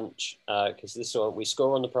in a bunch because this one we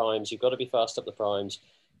score on the primes. You've got to be fast up the primes.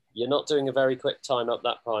 You're not doing a very quick time up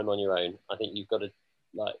that prime on your own. I think you've got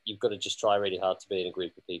to just try really hard to be in a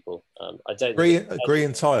group of people. I don't agree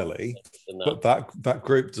entirely, but that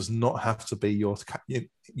group does not have to be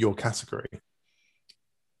your category.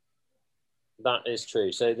 That is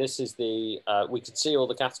true. So this is we could see all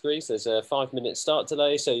the categories. There's a 5-minute start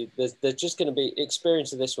delay. So there's just going to be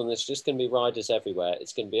experience of this one. There's just going to be riders everywhere.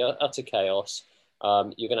 It's going to be utter chaos.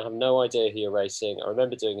 You're going to have no idea who you're racing. I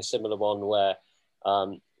remember doing a similar one where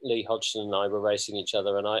Lee Hodgson and I were racing each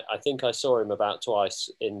other. And I think I saw him about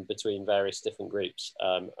twice in between various different groups.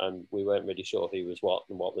 And we weren't really sure who was what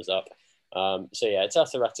and what was up. So yeah, it's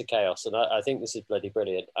utter chaos. And I think this is bloody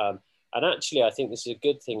brilliant. And actually, I think this is a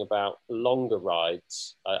good thing about longer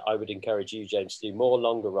rides. I would encourage you, James, to do more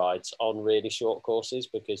longer rides on really short courses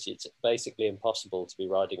because it's basically impossible to be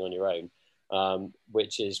riding on your own,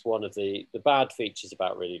 which is one of the bad features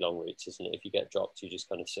about really long routes, isn't it? If you get dropped, you just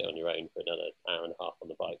kind of sit on your own for another hour and a half on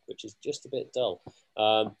the bike, which is just a bit dull.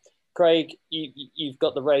 Craig, you've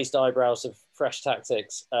got the raised eyebrows of fresh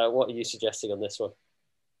tactics. What are you suggesting on this one?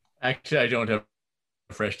 Actually, I don't have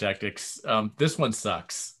fresh tactics. This one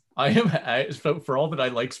sucks. For all that I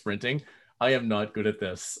like sprinting, I am not good at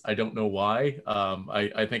this. I don't know why.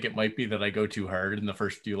 I think it might be that I go too hard in the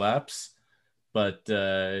first few laps, but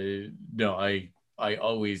no, I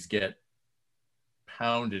always get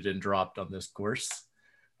pounded and dropped on this course.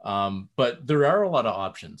 But there are a lot of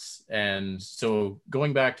options. And so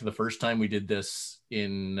going back to the first time we did this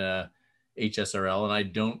in HSRL, and I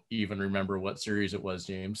don't even remember what series it was,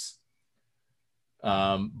 James.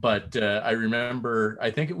 But I remember,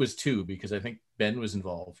 I think it was 2 because I think Ben was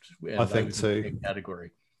involved. I think so.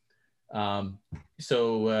 Category.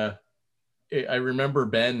 So I remember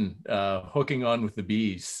Ben hooking on with the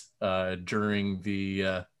bees during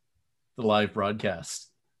the live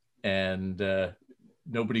broadcast, and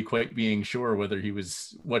nobody quite being sure what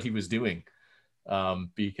he was doing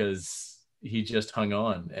because he just hung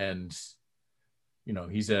on, and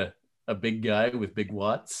he's a big guy with big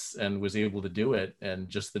watts and was able to do it. And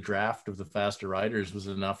just the draft of the faster riders was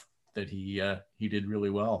enough that he did really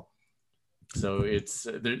well. So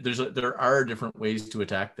there are different ways to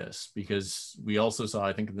attack this, because we also saw,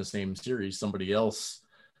 I think in the same series, somebody else,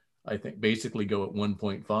 I think basically go at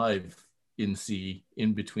 1.5 in C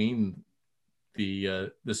in between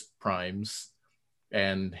this primes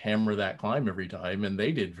and hammer that climb every time. And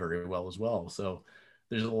they did very well as well. So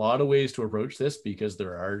there's a lot of ways to approach this because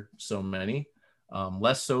there are so many.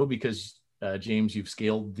 Less so because, James, you've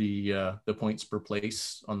scaled the points per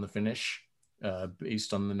place on the finish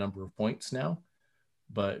based on the number of points now,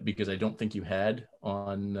 but because I don't think you had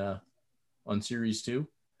on Series 2.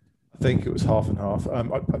 I think it was half and half.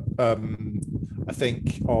 I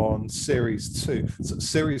think on Series 2, so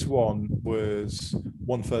Series 1 was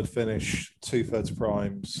 1/3 finish, 2/3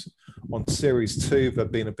 primes. On Series 2,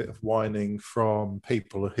 there'd been a bit of whining from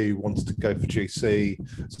people who wanted to go for GC,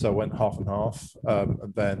 so I went half and half.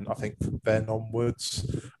 And then I think from then onwards,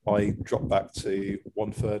 I dropped back to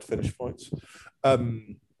 1/3 finish points. I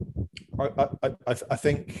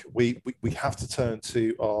think we have to turn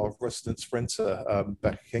to our resident sprinter,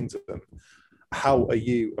 Becca Kingdom. How are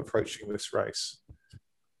you approaching this race?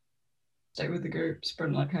 Stay with the group,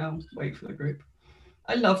 sprint like hell, wait for the group.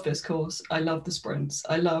 I love this course. I love the sprints.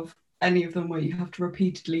 I love any of them where you have to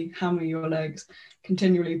repeatedly hammer your legs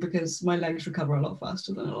continually, because my legs recover a lot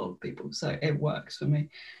faster than a lot of people. So it works for me.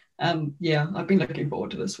 Yeah, I've been looking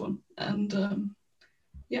forward to this one. And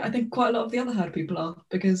yeah, I think quite a lot of the other herd people are,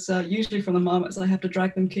 because usually from the marmots, I have to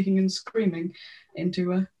drag them kicking and screaming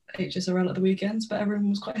into HSRL at the weekends, but everyone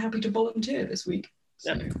was quite happy to volunteer this week.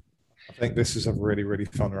 So. Yeah. I think this is a really, really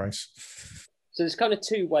fun race. So there's kind of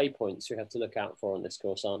 2 waypoints we have to look out for on this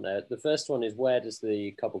course, aren't there? The first one is, where does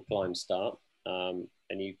the cobble climb start? And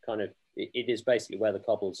you kind of, it is basically where the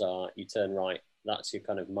cobbles are. You turn right, that's your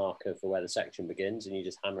kind of marker for where the section begins, and you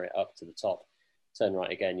just hammer it up to the top. Turn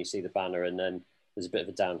right again, you see the banner, and then there's a bit of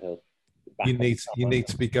a downhill. You need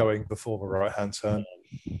to be going before the right-hand turn.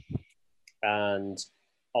 And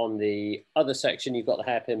on the other section, you've got the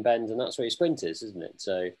hairpin bend, and that's where your sprint is, isn't it?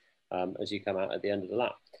 So as you come out at the end of the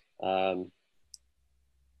lap.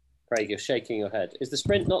 Craig, you're shaking your head. Is the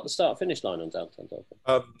sprint not the start-finish line on Downtown Dolphin?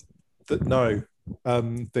 No.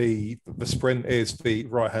 The sprint is the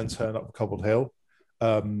right-hand turn up the cobbled hill.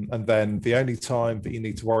 And then the only time that you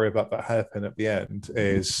need to worry about that hairpin at the end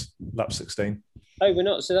is lap 16. Oh, we're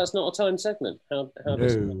not. So that's not a timed segment. How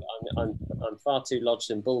does No. I'm far too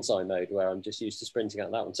lodged in bullseye mode where I'm just used to sprinting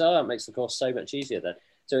out that one. So that makes the course so much easier then.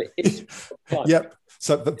 So it's Yep.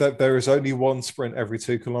 So there is only one sprint every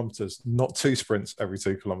 2 kilometers, not 2 sprints every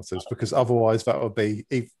 2 kilometers, because otherwise that would be.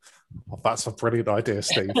 Oh, that's a brilliant idea,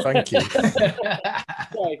 Steve. Thank you.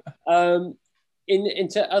 So,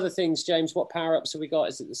 into other things, James, what power-ups have we got?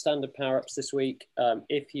 Is it the standard power-ups this week?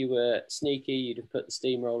 If you were sneaky, you'd have put the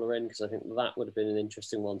steamroller in, because I think that would have been an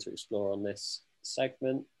interesting one to explore on this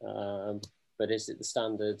segment. But is it the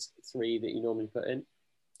standard 3 that you normally put in?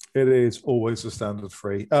 It is always the standard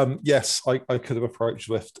 3. Yes, I could have approached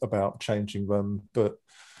Zwift about changing them, but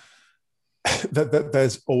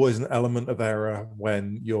there's always an element of error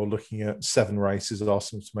when you're looking at 7 races and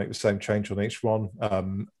asking them to make the same change on each one.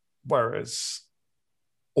 Whereas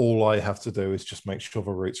all I have to do is just make sure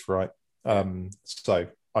the route's right. So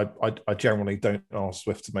I generally don't ask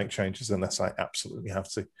Zwift to make changes unless I absolutely have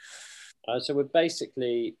to. So we're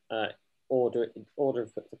basically order of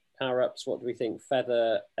power-ups. What do we think?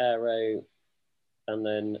 Feather, aero, and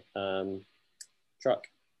then truck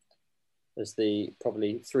as the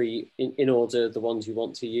probably 3 in order, the ones you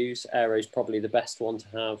want to use. Aero is probably the best one to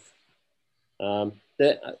have.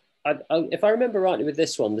 If I remember rightly with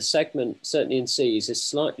this one, the segment, certainly in C's, is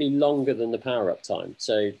slightly longer than the power-up time.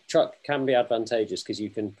 So truck can be advantageous because you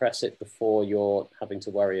can press it before you're having to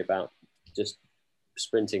worry about just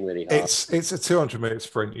sprinting really hard. It's a 200-minute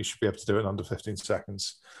sprint. You should be able to do it in under 15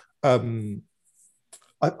 seconds.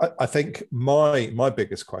 I think my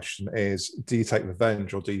biggest question is, do you take the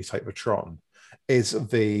Venge or do you take the Tron? Is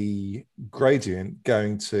the gradient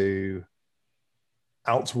going to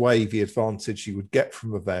outweigh the advantage you would get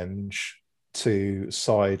from the Venge to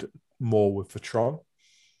side more with the Tron?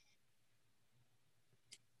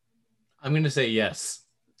 I'm going to say yes.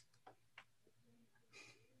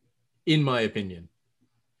 In my opinion.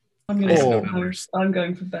 I'm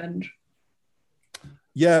going for Venge.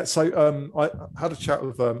 Yeah, so I had a chat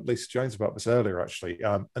with Lisa Jones about this earlier, actually,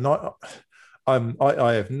 and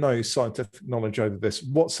I have no scientific knowledge over this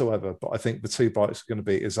whatsoever, but I think the 2 bikes are going to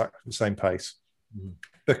be exactly the same pace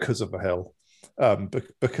because of the hill,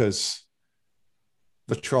 because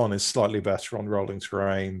the Tron is slightly better on rolling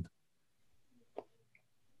terrain,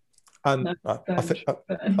 and I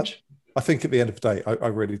think at the end of the day, I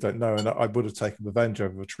really don't know, and I would have taken the Venge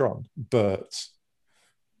over the Tron, but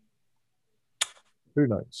who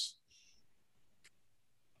knows?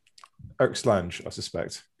 Eric Slange, I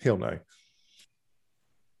suspect. He'll know.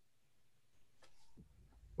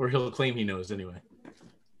 Or he'll claim he knows anyway.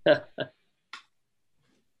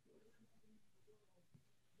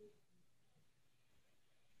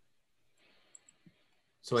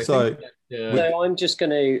 So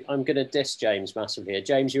I'm gonna diss James massively here.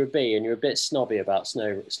 James, you're a B and you're a bit snobby about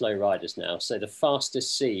slow riders now. So the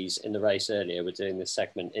fastest C's in the race earlier were doing this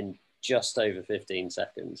segment in just over 15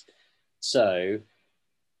 seconds. So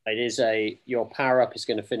it is your power up is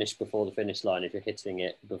going to finish before the finish line if you're hitting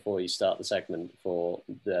it before you start the segment for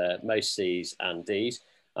the most C's and D's.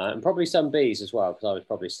 And probably some B's as well, because I was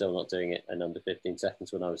probably still not doing it in under 15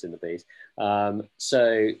 seconds when I was in the B's.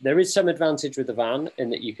 So there is some advantage with the van in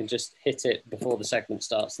that you can just hit it before the segment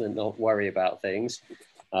starts and then not worry about things.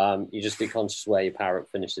 You just be conscious where your power up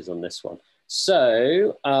finishes on this one.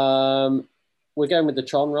 So we're going with the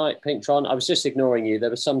Tron, right? Pink Tron. I was just ignoring you. There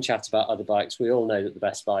was some chat about other bikes. We all know that the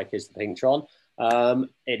best bike is the Pink Tron.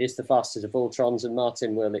 It is the fastest of all Trons, and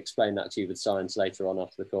Martin will explain that to you with science later on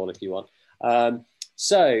after the call if you want.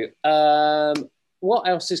 So what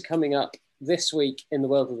else is coming up this week in the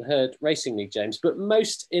World of the Herd Racing League, James? But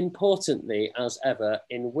most importantly, as ever,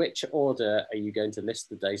 in which order are you going to list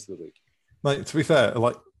the days of the week? Mate, to be fair,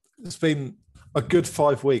 it's been a good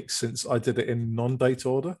 5 weeks since I did it in non-date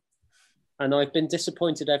order. And I've been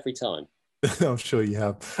disappointed every time. I'm sure you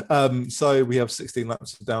have. So we have 16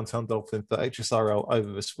 laps of Downtown Dolphin for HSRL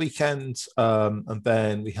over this weekend. And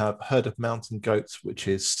then we have Herd of Mountain Goats, which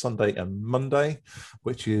is Sunday and Monday,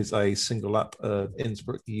 which is a single lap of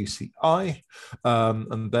Innsbruck UCI.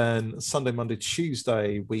 And then Sunday, Monday,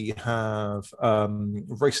 Tuesday, we have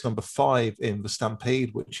race number 5 in the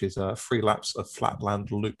Stampede, which is 3 laps of Flatland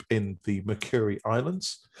Loop in the Mercury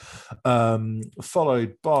Islands.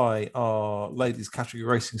 Followed by our Ladies Category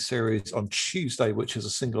Racing Series on Tuesday, which is a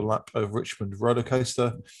single lap of Richmond roller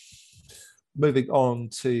coaster. Moving on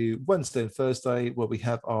to Wednesday and Thursday, where we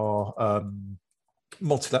have our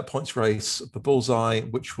multi-lap points race, the Bullseye,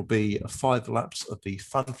 which will be 5 laps of the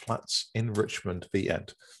Fan Flats in Richmond, the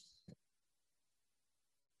end.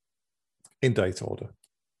 In date order.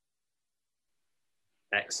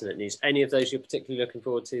 Excellent news. Any of those you're particularly looking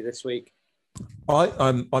forward to this week?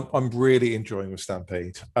 I'm really enjoying the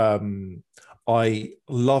Stampede. I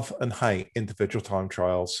love and hate individual time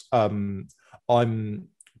trials. I'm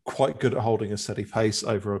quite good at holding a steady pace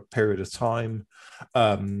over a period of time,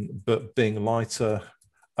 but being lighter,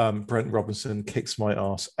 Brent Robinson kicks my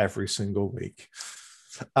ass every single week.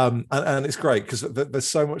 And it's great because there's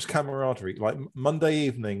so much camaraderie. Like Monday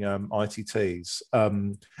evening ITTs,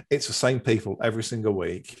 it's the same people every single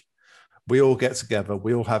week. We all get together,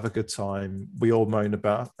 we all have a good time, we all moan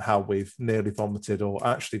about how we've nearly vomited or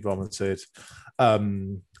actually vomited,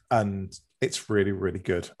 and it's really, really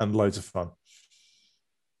good and loads of fun.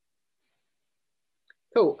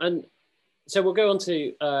 Cool. And so we'll go on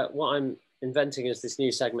to what I'm inventing as this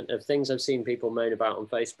new segment of things I've seen people moan about on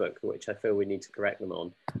Facebook, which I feel we need to correct them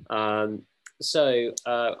on. So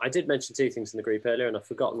I did mention two things in the group earlier and I've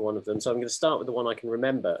forgotten one of them. So I'm going to start with the one I can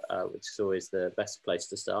remember, which is always the best place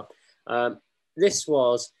to start. This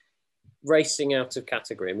was racing out of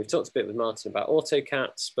category. And we've talked a bit with Martin about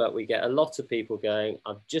AutoCats, but we get a lot of people going,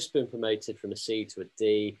 I've just been promoted from a C to a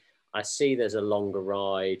D. I see there's a longer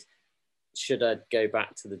ride. Should I go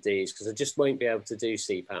back to the Ds? Because I just won't be able to do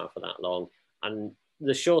C power for that long. And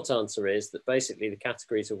the short answer is that basically the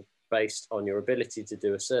categories are based on your ability to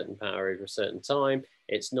do a certain power over a certain time.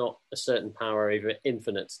 It's not a certain power over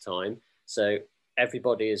infinite time. So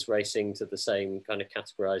everybody is racing to the same kind of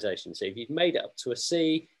categorization. So if you've made it up to a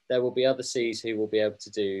C, there will be other Cs who will be able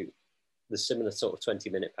to do the similar sort of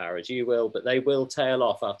 20-minute power as you will, but they will tail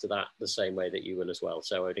off after that the same way that you will as well.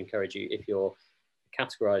 So I would encourage you, if you're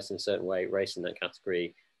categorized in a certain way, race in that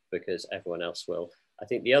category because everyone else will. I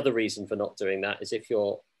think the other reason for not doing that is if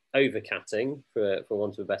you're over-catting, for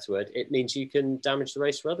want of a better word, it means you can damage the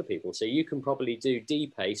race for other people. So you can probably do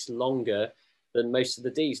D pace longer than most of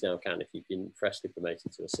the Ds now can if you've been freshly promoted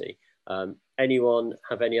to a C. Anyone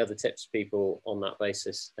have any other tips for people on that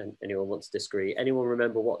basis? And anyone want to disagree? Anyone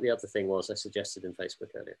remember what the other thing was I suggested in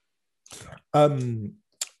Facebook earlier?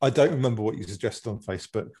 I don't remember what you suggested on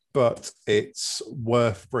Facebook, but it's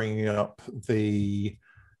worth bringing up the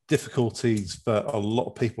difficulties that a lot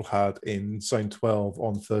of people had in Zone 12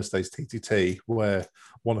 on Thursday's TTT, where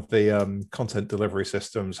one of the content delivery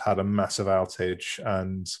systems had a massive outage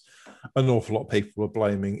and an awful lot of people were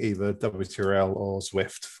blaming either WTRL or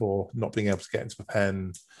Zwift for not being able to get into the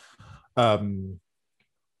pen.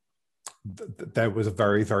 There was a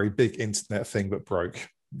very, very big internet thing that broke,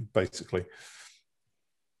 basically.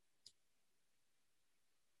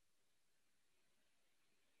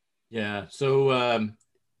 Yeah, so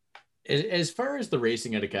as far as the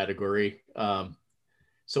racing out of category,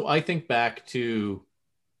 so I think back to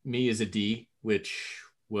me as a D, which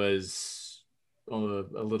was a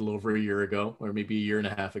little over a year ago, or maybe a year and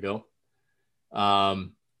a half ago.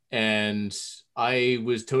 And I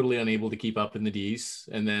was totally unable to keep up in the Ds.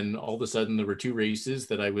 And then all of a sudden there were two races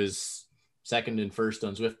that I was second and first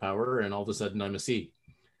on Zwift Power, and all of a sudden I'm a C.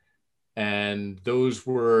 And those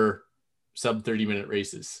were sub 30-minute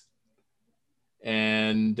races.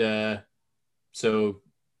 And so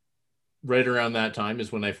right around that time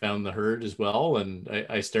is when I found the herd as well. And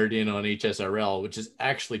I started in on HSRL, which is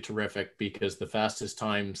actually terrific because the fastest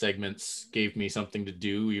time segments gave me something to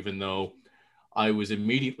do, even though I was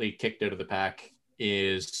immediately kicked out of the pack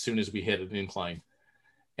as soon as we hit an incline.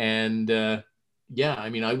 And yeah, I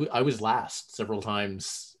mean, I was last several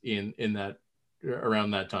times in that around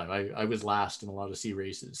that time. I was last in a lot of C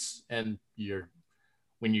races. And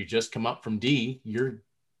when you just come up from D, you're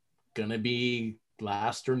gonna be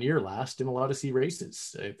last or near last in a lot of C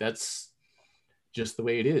races. That's just the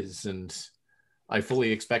way it is. And I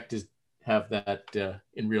fully expect to have that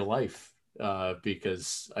in real life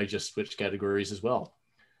because I just switched categories as well.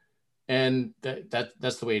 And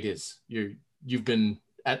that's the way it is. You've been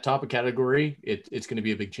at top of category, it's going to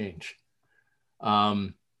be a big change.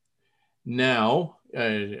 Now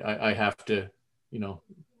I have to,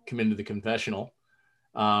 come into the confessional.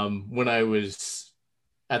 When I was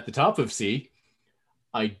at the top of C,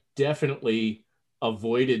 I definitely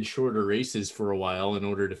avoided shorter races for a while in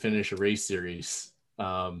order to finish a race series.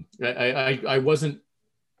 I wasn't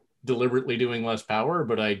deliberately doing less power,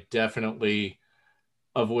 but I definitely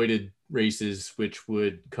avoided races which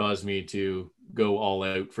would cause me to go all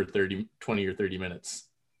out for 20 or 30 minutes.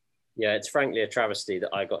 Yeah, it's frankly a travesty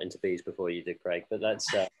that I got into Bs before you did, Craig, but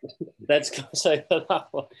let's say that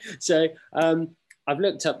one. So I've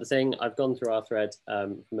looked up the thing. I've gone through our thread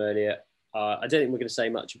from earlier. I don't think we're going to say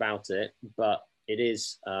much about it, but it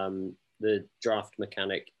is the draft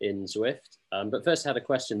mechanic in Zwift. But first, I had a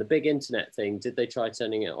question. The big internet thing, did they try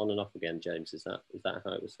turning it on and off again, James? Is that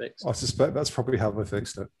how it was fixed? I suspect that's probably how they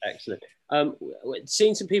fixed it. Excellent.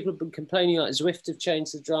 Seen some people have been complaining like Zwift have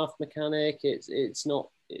changed the draft mechanic. It's not.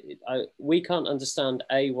 We can't understand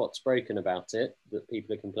A, what's broken about it that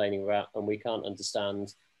people are complaining about, and we can't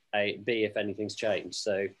understand B, if anything's changed.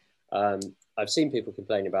 So I've seen people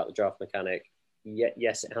complaining about the draft mechanic.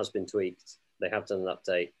 Yes, it has been tweaked. They have done an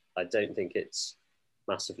update. I don't think it's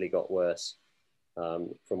massively got worse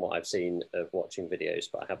from what I've seen of watching videos,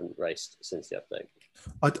 but I haven't raced since the update.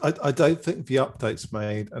 I don't think the updates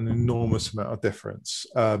made an enormous amount of difference.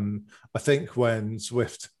 I think when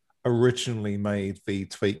Zwift originally made the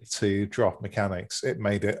tweak to draft mechanics, it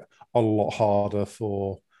made it a lot harder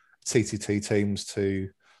for TTT teams to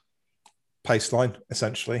paceline,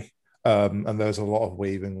 essentially. And there's a lot of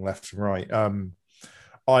weaving left and right.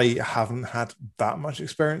 I haven't had that much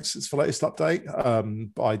experience since the latest update,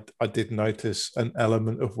 but I did notice an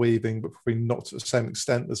element of weaving, but probably not to the same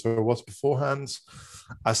extent as there was beforehand.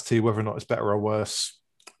 As to whether or not it's better or worse,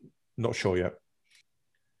 not sure yet.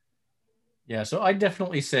 Yeah, so I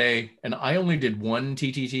definitely say, and I only did one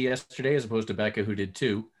TTT yesterday as opposed to Becca, who did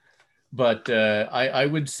two, but I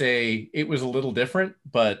would say it was a little different,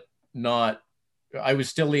 but not, I was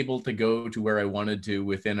still able to go to where I wanted to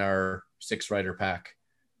within our 6-rider pack,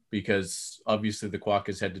 because obviously the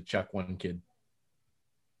Quokkas had to chuck one kid.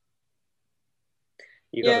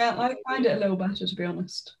 Yeah, I find it a little better, to be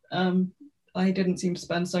honest. I didn't seem to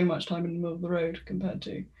spend so much time in the middle of the road compared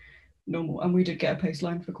to normal, and we did get a pace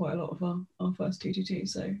line for quite a lot of our first TTT.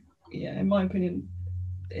 So yeah, in my opinion,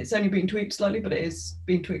 it's only been tweaked slightly, but it is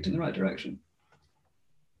being tweaked in the right direction.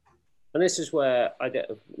 And this is where I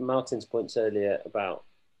get Martin's points earlier about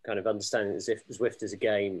kind of understanding as if Zwift as a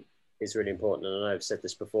game is really important. And I know I've said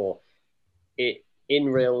this before. In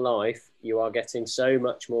real life, you are getting so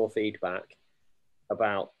much more feedback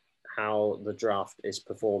about how the draft is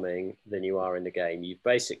performing than you are in the game. You've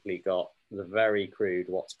basically got the very crude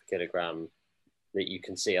watts per kilogram that you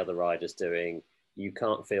can see other riders doing. You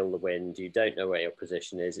can't feel the wind. You don't know where your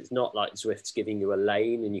position is. It's not like Zwift's giving you a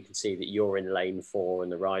lane and you can see that you're in lane 4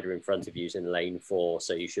 and the rider in front of you is in lane 4.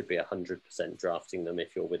 So you should be 100% drafting them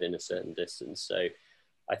if you're within a certain distance. So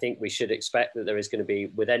I think we should expect that there is going to be,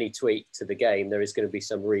 with any tweak to the game, there is going to be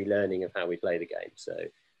some relearning of how we play the game. So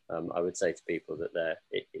I would say to people that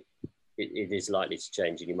it is likely to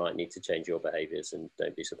change and you might need to change your behaviours, and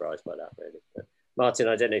don't be surprised by that, really. But Martin,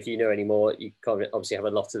 I don't know if you know any more. You obviously have a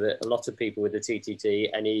lot of people with the TTT.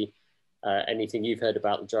 Anything you've heard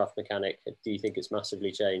about the draft mechanic? Do you think it's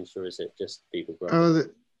massively changed, or is it just people growing?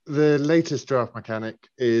 The latest draft mechanic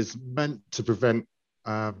is meant to prevent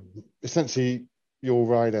essentially your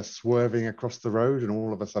rider swerving across the road and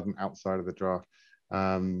all of a sudden outside of the draft.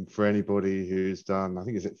 For anybody who's done, I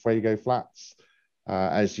think, is it Fuego Flats?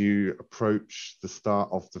 As you approach the start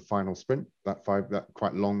of the final sprint, that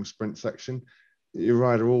quite long sprint section, your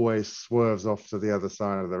rider always swerves off to the other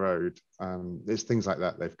side of the road. There's things like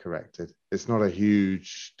that they've corrected. It's not a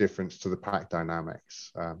huge difference to the pack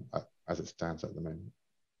dynamics as it stands at the moment.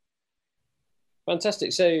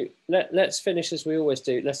 Fantastic. So let's finish as we always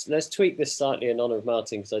do. Let's tweak this slightly in honour of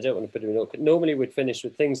Martin, because I don't want to put him in awkward. Normally we'd finish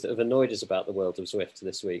with things that have annoyed us about the world of Zwift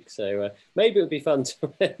this week. So maybe it would be fun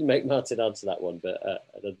to make Martin answer that one, but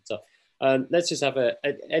at the top. Let's just have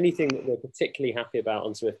anything that we're particularly happy about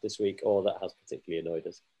on Zwift this week, or that has particularly annoyed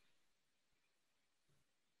us.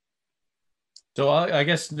 So I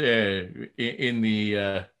guess in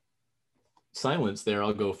the silence there,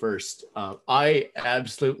 I'll go first. I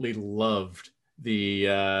absolutely loved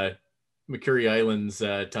the Mercury Islands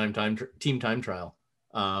team time trial.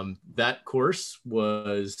 That course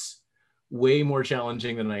was way more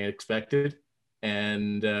challenging than I expected,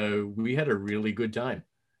 and we had a really good time.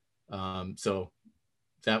 So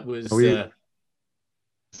that was.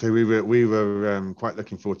 So we were quite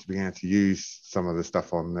looking forward to being able to use some of the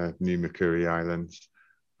stuff on the new Mercury Islands.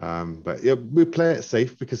 But yeah, we play it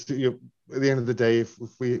safe, because at the end of the day, if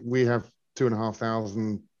we have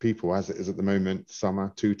 2,500 people, as it is at the moment,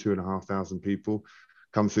 summer, 2,500 people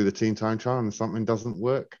come through the team time trial and something doesn't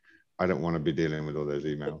work, I don't want to be dealing with all those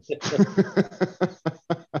emails.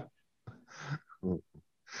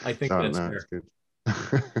 I think that's fair. Good.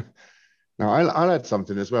 Now, I'll add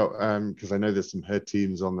something as well, because I know there's some head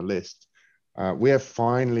teams on the list. We have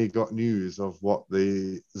finally got news of what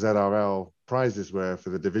the ZRL prizes were for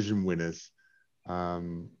the division winners.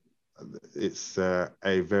 It's a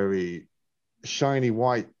very shiny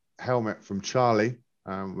white helmet from Charlie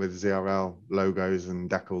with ZRL logos and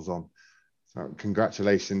decals on. So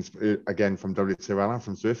congratulations again from WTRL and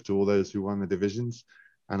from Zwift to all those who won the divisions.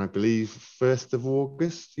 And I believe 1st of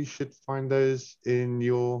August, you should find those in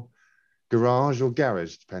your garage or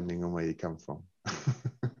garage, depending on where you come from.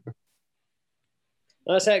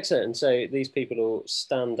 That's excellent. And so these people all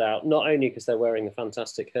stand out, not only because they're wearing a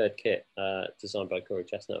fantastic herd kit designed by Corey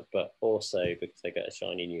Chestnut, but also because they get a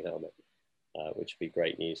shiny new helmet, which would be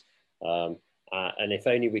great news. And if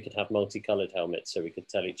only we could have multicolored helmets so we could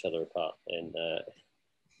tell each other apart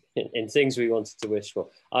in things we wanted to wish for.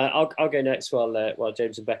 I'll go next while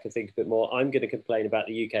James and Becca think a bit more. I'm going to complain about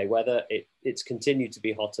the UK weather. It's continued to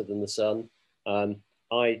be hotter than the sun.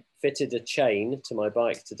 I fitted a chain to my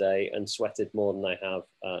bike today and sweated more than I have,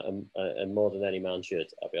 and more than any man should,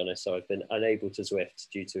 I'll be honest. So I've been unable to Zwift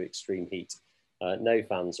due to extreme heat. No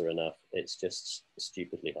fans are enough. It's just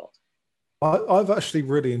stupidly hot. I've actually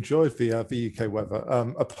really enjoyed the UK weather,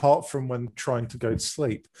 apart from when trying to go to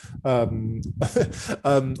sleep. On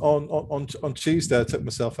Tuesday, I took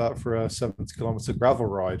myself out for a 70-kilometer gravel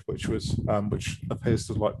ride, which appears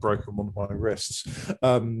to have like broken one of my wrists.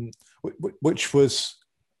 Which was,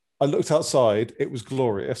 I looked outside, it was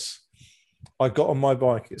glorious. I got on my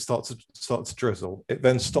bike, it started to drizzle. It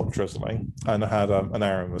then stopped drizzling, and I had an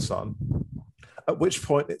hour in the sun. At which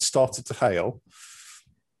point, it started to hail.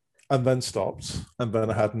 And then stopped, and then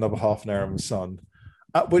I had another half an hour in the sun.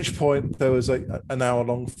 At which point there was an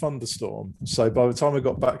hour-long thunderstorm. So by the time I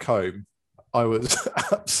got back home, I was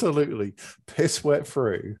absolutely piss wet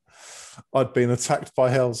through. I'd been attacked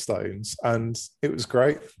by hailstones, and it was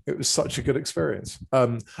great. It was such a good experience.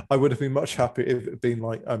 I would have been much happier if it had been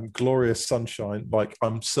like glorious sunshine, like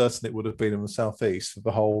I'm certain it would have been in the southeast for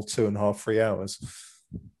the whole 2.5, 3 hours.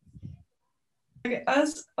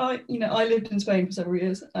 As I lived in Spain for several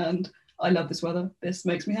years, and I love this weather. This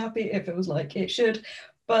makes me happy. It feels like it should.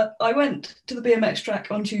 But I went to the BMX track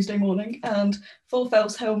on Tuesday morning, and full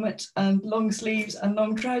Phelps helmet and long sleeves and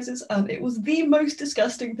long trousers, and it was the most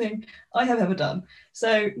disgusting thing I have ever done.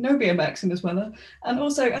 So no BMX in this weather. And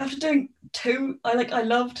also after doing two, I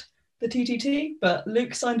loved the TTT, but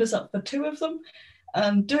Luke signed us up for 2 of them,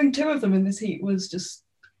 and doing 2 of them in this heat was just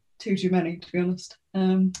too many, to be honest.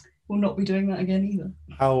 We'll not be doing that again either.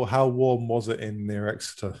 How warm was it in near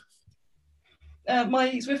Exeter?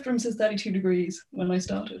 My Zwift room says 32 degrees when I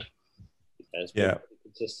started. Yeah,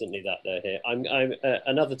 consistently that there here. I'm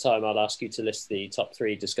another time I'll ask you to list the top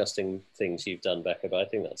 3 disgusting things you've done, Becca, but I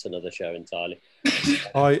think that's another show entirely.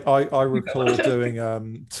 I recall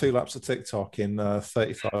doing 2 laps of TikTok in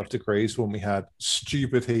 35 degrees when we had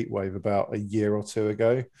stupid heat wave about a year or 2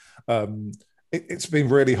 ago. It's been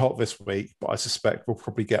really hot this week, but I suspect we'll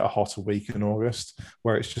probably get a hotter week in August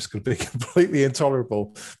where it's just going to be completely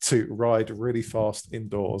intolerable to ride really fast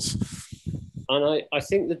indoors. And I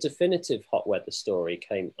think the definitive hot weather story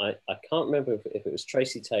came, I can't remember if it was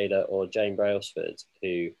Tracy Taylor or Jane Brailsford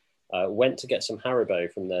who went to get some Haribo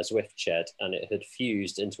from their Zwift shed, and it had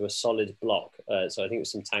fused into a solid block. So I think it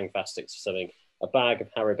was some Tang Fastics or something. A bag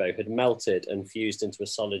of Haribo had melted and fused into a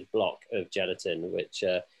solid block of gelatin, which...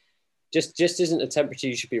 Just isn't a temperature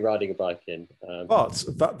you should be riding a bike in. But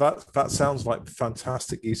that sounds like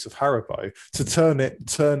fantastic use of Haribo to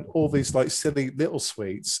turn all these like silly little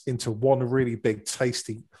sweets into one really big,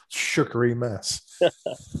 tasty, sugary mess.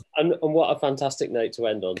 and what a fantastic note to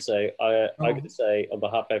end on. So I'm going to say on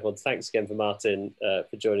behalf of everyone, thanks again for Martin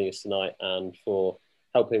for joining us tonight and for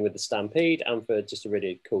helping with the Stampede and for just a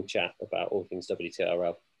really cool chat about all things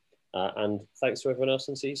WTRL. And thanks to everyone else,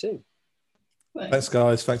 and see you soon. Thanks,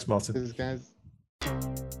 guys. Thanks, Martin. Thanks, guys.